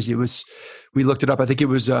something crazy. We looked it up. I think it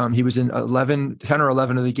was he was in 10 or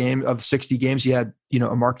 11 of the 60 games he had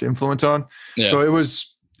a marked influence on. Yeah. So it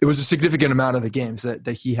was a significant amount of the games that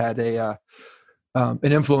he had an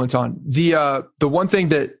influence on. The one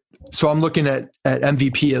thing so I'm looking at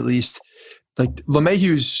MVP at least,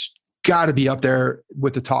 LeMahieu's got to be up there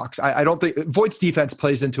with the talks. I don't think Voigt's defense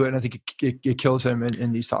plays into it, and I think it kills him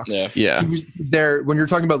in these talks. Yeah. He was there when you're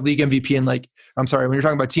talking about league MVP and when you're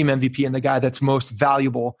talking about team MVP and the guy that's most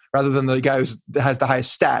valuable rather than the guy that has the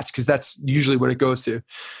highest stats, because that's usually what it goes to.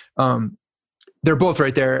 They're both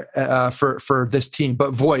right there for this team.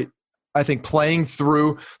 But Voigt, I think, playing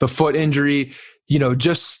through the foot injury,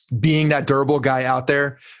 just being that durable guy out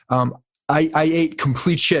there, I ate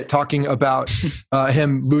complete shit talking about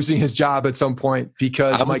him losing his job at some point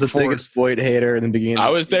because Mike Ford. Biggest Floyd hater in the beginning. I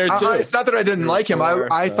was there too. It's not that I didn't like him.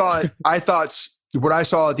 I thought what I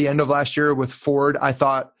saw at the end of last year with Ford, I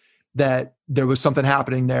thought that there was something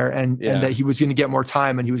happening there and that he was going to get more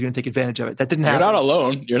time and he was going to take advantage of it. That didn't happen. You're not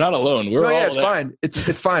alone. You're not alone. It's fine.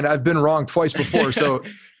 It's fine. I've been wrong twice before. So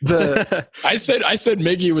I said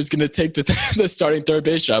Miggy was going to take the starting third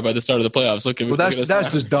base job by the start of the playoffs.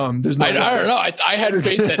 That's just dumb. There's I don't know. I had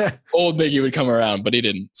faith that old Miggy would come around, but he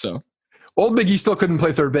didn't. So old Miggy still couldn't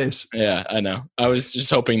play third base. Yeah, I know. I was just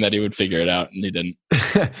hoping that he would figure it out, and he didn't.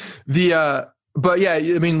 But yeah,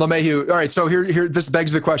 I mean, LeMahieu. All right, so here, this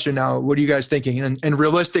begs the question now. What are you guys thinking? And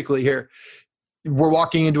realistically, here, we're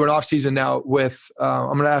walking into an offseason now with.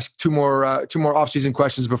 I'm going to ask two more offseason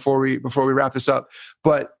questions before we wrap this up.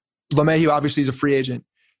 But LeMahieu obviously is a free agent.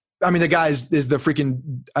 I mean, the guy is the freaking.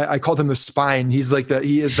 I called him the spine. He is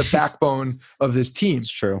the backbone of this team. It's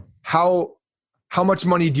true. How much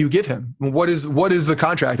money do you give him? What is the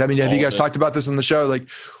contract? I mean, have you guys talked about this on the show? Like,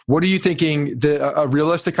 what are you thinking a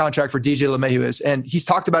realistic contract for DJ LeMahieu is? And he's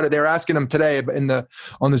talked about it. They were asking him today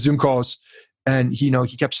on the Zoom calls, and he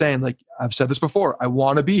kept saying, like, I've said this before. I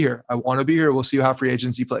want to be here. I want to be here. We'll see how free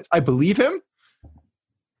agency plays. I believe him.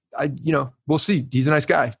 We'll see. He's a nice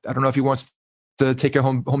guy. I don't know if he wants to take a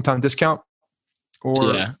hometown discount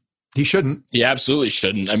or he shouldn't. He absolutely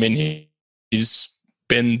shouldn't. I mean, he's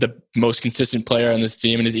been the most consistent player on this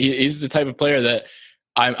team, and he's the type of player that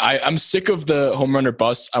I'm sick of the home run or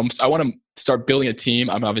bust. I want to start building a team.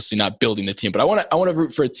 I'm obviously not building the team, but I want to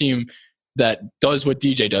root for a team that does what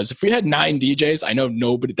DJ does. If we had 9 DJs, I know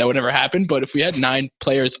that would never happen, but if we had 9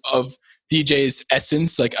 players of DJ's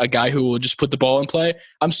essence, like a guy who will just put the ball in play,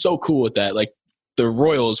 I'm so cool with that. Like the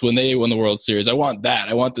Royals when they won the World Series, I want that.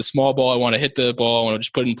 I want the small ball. I want to hit the ball. I want to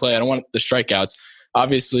just put it in play. I don't want the strikeouts.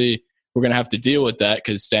 Obviously, we're going to have to deal with that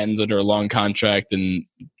because Stanton's under a long contract and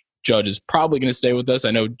Judge is probably going to stay with us.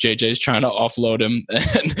 I know JJ's trying to offload him,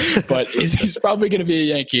 but he's probably going to be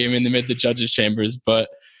a Yankee. I mean, they made the judges' chambers, but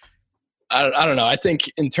I don't know. I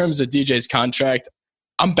think in terms of DJ's contract,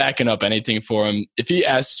 I'm backing up anything for him. If he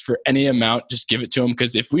asks for any amount, just give it to him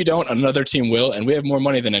because if we don't, another team will, and we have more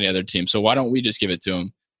money than any other team. So why don't we just give it to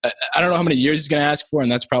him? I don't know how many years he's going to ask for,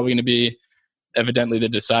 and that's probably going to be evidently the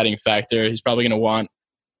deciding factor. He's probably going to want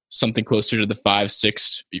something closer to the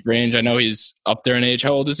 5-6 range. I know he's up there in age.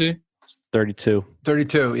 How old is he? 32.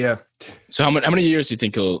 32, yeah. So how many years do you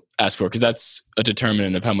think he'll ask for? Because that's a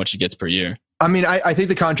determinant of how much he gets per year. I mean, I think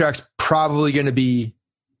the contract's probably going to be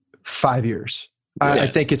 5 years. I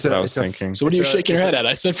think it's what I was thinking. So what are you shaking your head at?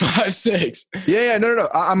 I said 5-6. Yeah, no.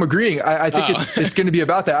 I'm agreeing. I think it's going to be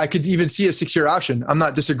about that. I could even see a 6-year option. I'm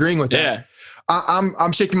not disagreeing with that. Yeah.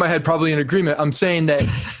 I'm shaking my head probably in agreement. I'm saying that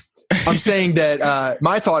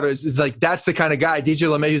my thought is like that's the kind of guy, DJ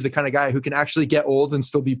LeMahieu is the kind of guy who can actually get old and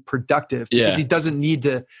still be productive because he doesn't need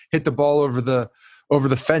to hit the ball over the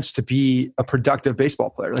fence to be a productive baseball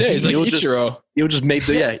player. Like, he's like Ichiro. He'll just make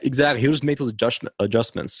exactly. He'll just make those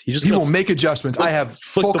adjustments. He will make adjustments. I have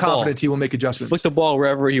full confidence he will make adjustments. Flick the ball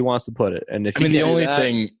wherever he wants to put it. And if the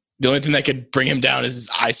only thing that could bring him down is his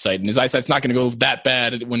eyesight, and his eyesight's not going to go that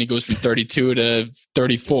bad when he goes from 32 to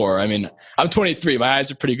 34. I mean, I'm 23. My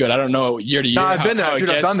eyes are pretty good. I don't know year to year. No, I've been there.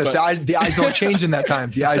 Dude, I've done this. The eyes don't change in that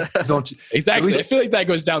time. The eyes don't. Exactly. I feel like that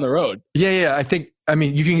goes down the road. Yeah. I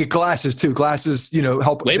mean, you can get glasses too. Glasses,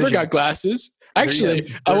 help. Labor got glasses.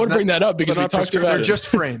 Actually, I want to bring that up because we talked about they're just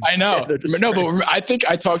frames. I know. No, but I think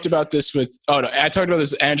I talked about this with I talked about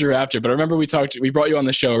this with Andrew after, but I remember we brought you on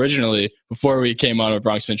the show originally before we came on with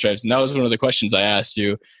Bronx Pinstripes, and that was one of the questions I asked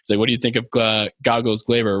you. It's like, what do you think of Goggles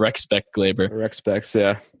Glaber, Rec-Spec Glaber? Rec-Specs,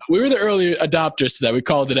 yeah. We were the early adopters to that. We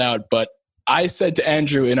called it out, but I said to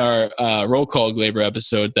Andrew in our roll call Glaber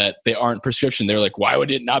episode that they aren't prescription. They were like, why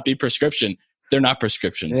would it not be prescription? They're not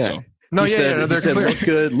prescription, yeah. So. No, he said,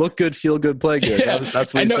 look good, feel good, play good. Yeah,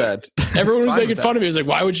 that's what he said. Everyone was making fun of me. He was like,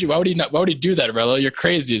 why would he do that, Arello? You're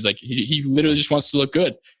crazy. He's like, he literally just wants to look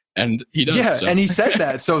good. And he does. Yeah, so. And he says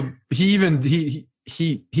that. So he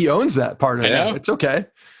owns that part of it. It's okay.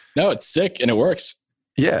 No, it's sick and it works.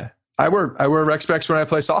 Yeah. I wear Rec-Specs when I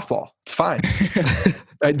play softball. It's fine.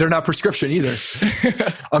 They're not prescription either.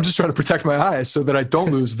 I'm just trying to protect my eyes so that I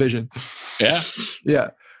don't lose vision. Yeah. Yeah.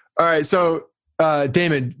 All right. So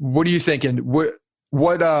Damon, what are you thinking? What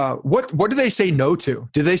do they say no to?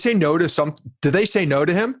 Do they say no to do they say no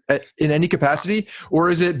to him in any capacity? Or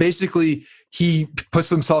is it basically he puts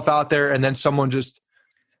himself out there and then someone just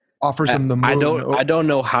offers him the moon? I don't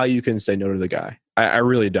know how you can say no to the guy. I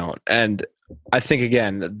really don't. And I think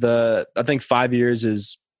again, I think 5 years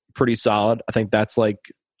is pretty solid. I think that's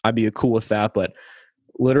I'd be cool with that, but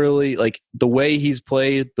literally like the way he's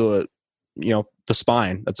played the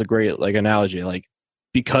spine. That's a great like analogy. Like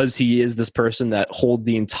because he is this person that holds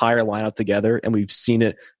the entire lineup together, and we've seen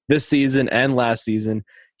it this season and last season.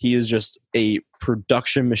 He is just a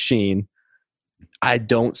production machine. I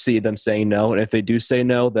don't see them saying no, and if they do say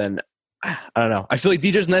no, then I don't know. I feel like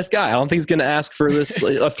DJ's a nice guy. I don't think he's going to ask for this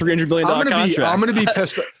a $300 million contract. I'm going to be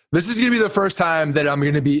pissed. This is going to be the first time that I'm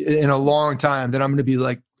going to be in a long time that I'm going to be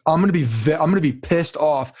like, I'm going to be pissed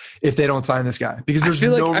off if they don't sign this guy, because there's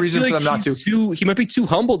no reason for them not to. He might be too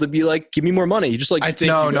humble to be like, give me more money. Just like, I think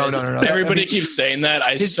no. Everybody keeps saying that.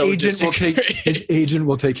 His agent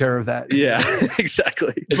will take care of that. Yeah,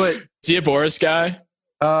 exactly. But is he a Boris guy?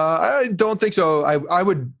 I don't think so.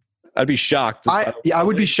 I'd be shocked. I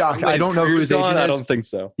would be shocked. I don't know who his agent is. I don't think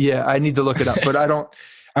so. Yeah, I need to look it up, but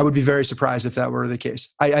I would be very surprised if that were the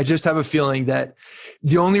case. I just have a feeling that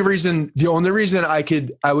the only reason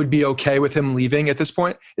I would be okay with him leaving at this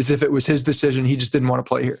point is if it was his decision. He just didn't want to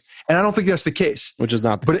play here. And I don't think that's the case. Which is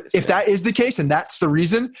not the case. But if that is the case and that's the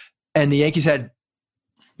reason, and the Yankees had,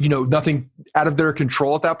 nothing out of their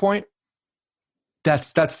control at that point,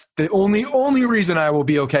 that's the only reason I will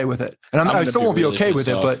be okay with it. And I still won't be okay with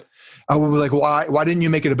it, but I would be like, why didn't you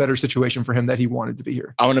make it a better situation for him that he wanted to be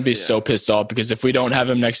here? I want to be so pissed off, because if we don't have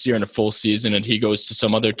him next year in a full season and he goes to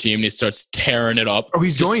some other team and he starts tearing it up. Oh,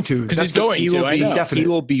 he's going to. Because he's going to. He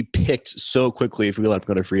will be picked so quickly if we let him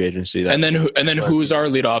go to free agency. And then who's our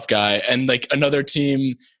leadoff guy? And like another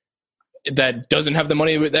team that doesn't have the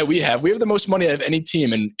money that we have. We have the most money out of any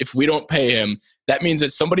team. And if we don't pay him, that means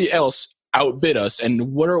that somebody else outbid us.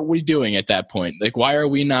 And what are we doing at that point? Like, why are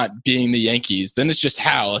we not being the Yankees? Then it's just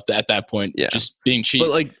Hal at that point, just being cheap.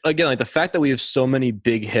 But like, again, like the fact that we have so many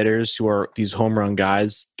big hitters who are these home run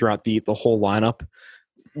guys throughout the whole lineup,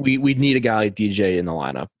 we need a guy like DJ in the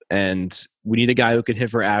lineup, and we need a guy who can hit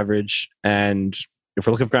for average. And if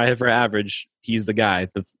we're looking for a guy hit for average, he's the guy,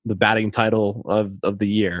 the batting title of the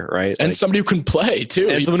year, right? And somebody who can play too.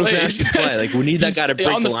 And someone who can actually play. Like, we need that guy to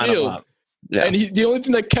break the lineup field. up. Yeah. And the only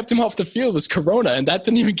thing that kept him off the field was Corona, and that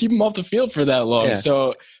didn't even keep him off the field for that long. Yeah.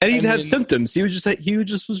 So, and he didn't have symptoms. He was just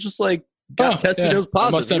got tested. It was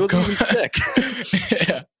positive. He wasn't even sick.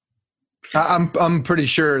 Yeah. I'm pretty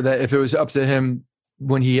sure that if it was up to him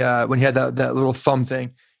when he had that little thumb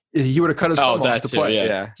thing, he would have cut his thumb off to play.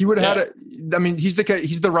 Yeah. He would have had it. I mean, he's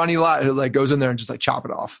the Ronnie Lott who like goes in there and just like chop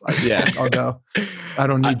it off. Like, I'll go. I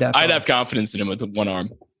don't need that. I'd have confidence in him with one arm.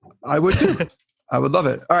 I would too. I would love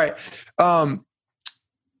it. All right.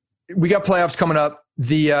 We got playoffs coming up.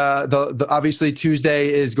 The obviously Tuesday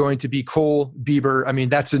is going to be Cole Bieber. I mean,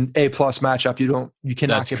 that's an A+ matchup. You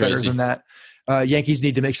cannot get better than that. Yankees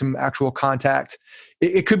need to make some actual contact.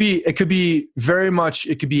 It could be very much,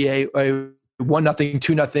 it could be a 1-0,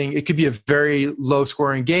 2-0. It could be a very low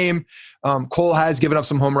scoring game. Cole has given up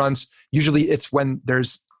some home runs. Usually it's when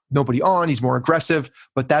there's nobody on, he's more aggressive,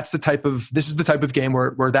 but this is the type of game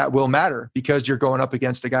where that will matter, because you're going up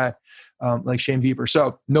against a guy like Shane Bieber.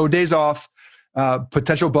 So no days off,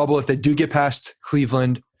 potential bubble if they do get past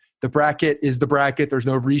Cleveland. The bracket is the bracket. There's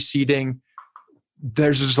no reseeding.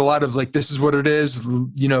 There's just a lot of like, this is what it is,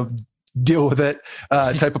 deal with it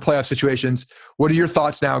type of playoff situations. What are your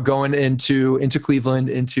thoughts now going into Cleveland,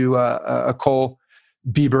 into a Cole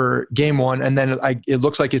Bieber game 1, and then it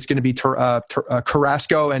looks like it's going to be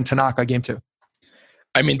Carrasco and Tanaka game 2.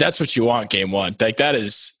 I mean, that's what you want game 1. Like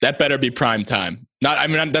that better be prime time.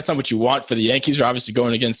 That's not what you want for the Yankees. Are obviously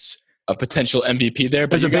going against a potential MVP there.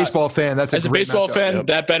 But as a baseball fan,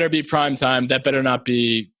 that better be prime time. That better not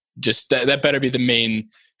be just that better be the main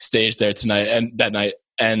stage there tonight and that night.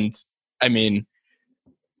 And I mean,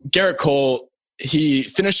 Garrett Cole, he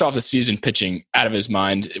finished off the season pitching out of his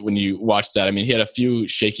mind when you watch that. I mean, he had a few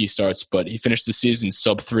shaky starts, but he finished the season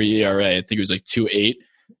sub-3 ERA. I think it was like 2.8,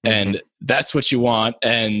 and that's what you want.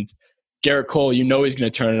 And Garrett Cole, he's going to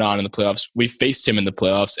turn it on in the playoffs. We faced him in the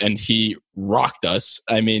playoffs, and he rocked us.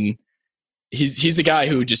 I mean, he's a guy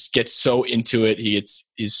who just gets so into it.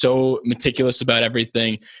 He's so meticulous about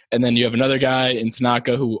everything. And then you have another guy in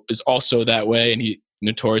Tanaka who is also that way, and he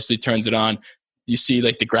notoriously turns it on. You see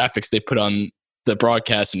like the graphics they put on the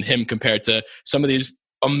broadcast and him compared to some of these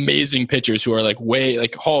amazing pitchers who are like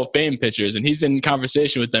Hall of Fame pitchers. And he's in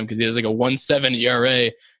conversation with them because he has like a 1.7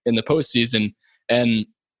 ERA in the postseason. And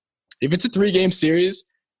if it's a 3-game series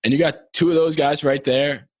and you got 2 of those guys right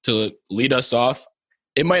there to lead us off,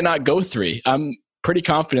 it might not go 3. I'm pretty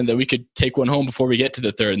confident that we could take one home before we get to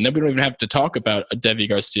the 3rd. And then we don't even have to talk about a Devi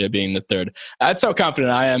Garcia being the 3rd. That's how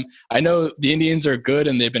confident I am. I know the Indians are good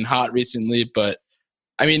and they've been hot recently, but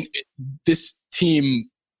I mean, this team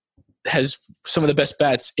has some of the best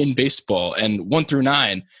bats in baseball, and 1 through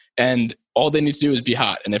 9. And all they need to do is be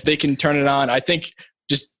hot. And if they can turn it on, I think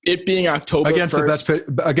just it being October against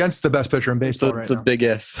 1st, against the best pitcher in baseball it's a big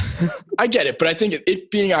if. I get it, but I think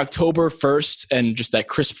it being October 1st and just that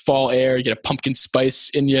crisp fall air, you get a pumpkin spice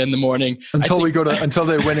in you in the morning. Until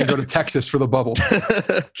they win and go to Texas for the bubble.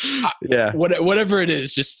 Yeah. Whatever it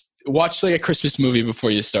is, just watch like a Christmas movie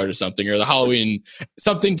before you start or something, or the Halloween,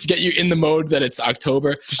 something to get you in the mode that it's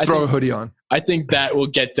October. Just throw a hoodie on. I think that will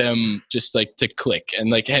get them just like to click and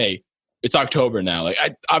like, hey, it's October now. Like,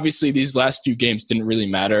 obviously these last few games didn't really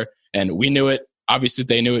matter, and we knew it. Obviously,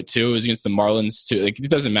 they knew it too. It was against the Marlins too. Like, it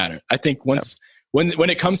doesn't matter. I think when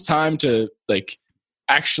it comes time to like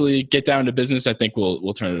actually get down to business, I think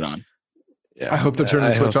we'll turn it on. Yeah, I hope they're turning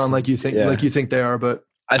the switch on like you think they are, but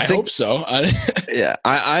I hope so. Yeah,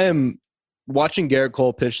 I am watching Garrett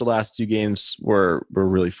Cole pitch the last 2 games were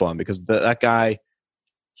really fun because that guy,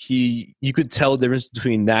 you could tell the difference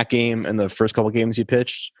between that game and the first couple games he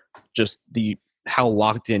pitched. Just how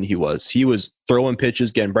locked in he was. He was throwing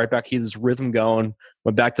pitches, getting right back. He had this rhythm going,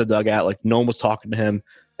 went back to the dugout, like no one was talking to him.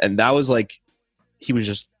 And that was like, he was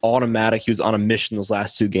just automatic. He was on a mission those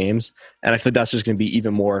last 2 games. And I think that's just going to be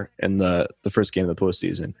even more in the first game of the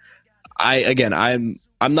postseason. I'm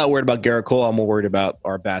not worried about Garrett Cole. I'm more worried about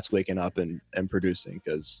our bats waking up and producing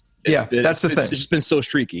because that's the thing. It's just been so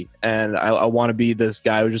streaky. And I want to be this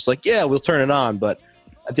guy who's just like, yeah, we'll turn it on. But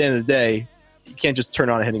at the end of the day, you can't just turn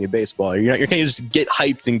on hitting a baseball. You can't just get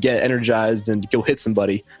hyped and get energized and go hit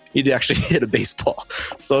somebody. You need to actually hit a baseball.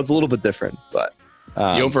 So it's a little bit different. But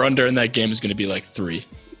the over-under in that game is going to be like 3.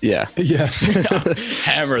 Yeah.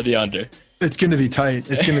 Hammer the under. It's going to be tight.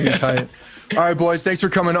 All right, boys. Thanks for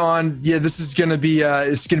coming on. Yeah, this is going to be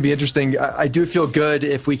interesting. I do feel good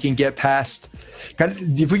if we can get past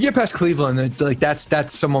Cleveland. Like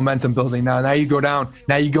that's some momentum building now. Now you go down.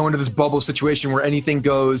 Now you go into this bubble situation where anything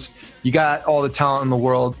goes. You got all the talent in the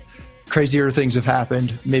world. Crazier things have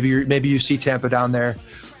happened. Maybe you see Tampa down there.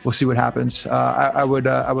 We'll see what happens. I would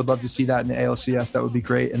love to see that in the ALCS. That would be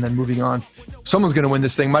great. And then moving on, someone's going to win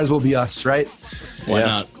this thing. Might as well be us, right? Why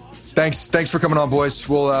not? Thanks for coming on, boys.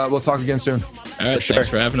 We'll talk again soon. All right, thanks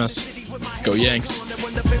for having us. Go Yanks.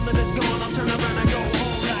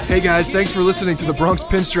 Hey guys, thanks for listening to the Bronx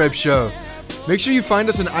Pinstripe Show. Make sure you find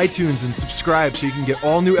us on iTunes and subscribe so you can get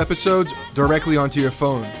all new episodes directly onto your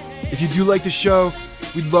phone. If you do like the show,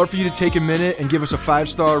 we'd love for you to take a minute and give us a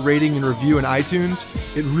 5-star rating and review in iTunes.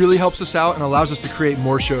 It really helps us out and allows us to create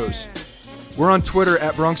more shows. We're on Twitter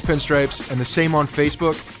at Bronx Pinstripes and the same on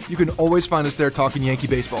Facebook. You can always find us there talking Yankee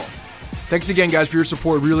baseball. Thanks again, guys, for your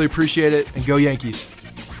support. Really appreciate it. And go Yankees.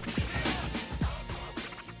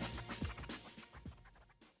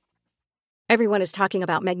 Everyone is talking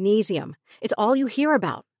about magnesium. It's all you hear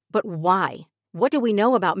about. But why? What do we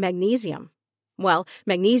know about magnesium? Well,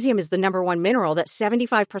 magnesium is the #1 mineral that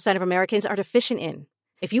 75% of Americans are deficient in.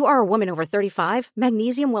 If you are a woman over 35,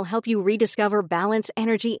 magnesium will help you rediscover balance,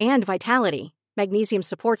 energy, and vitality. Magnesium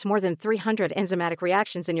supports more than 300 enzymatic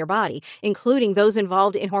reactions in your body, including those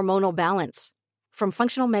involved in hormonal balance. From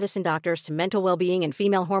functional medicine doctors to mental well-being and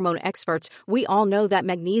female hormone experts, we all know that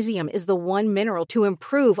magnesium is the one mineral to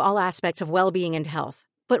improve all aspects of well-being and health.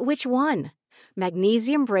 But which one?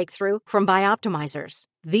 Magnesium Breakthrough from Bioptimizers,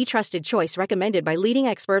 the trusted choice recommended by leading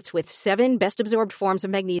experts with 7 best-absorbed forms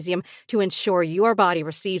of magnesium to ensure your body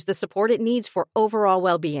receives the support it needs for overall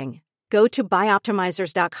well-being. Go to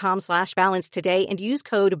bioptimizers.com/balance today and use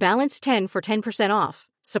code BALANCE10 for 10% off.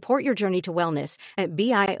 Support your journey to wellness at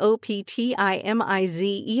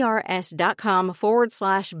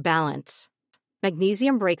bioptimizers.com/balance.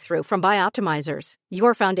 Magnesium Breakthrough from Bioptimizers,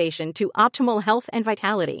 your foundation to optimal health and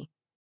vitality.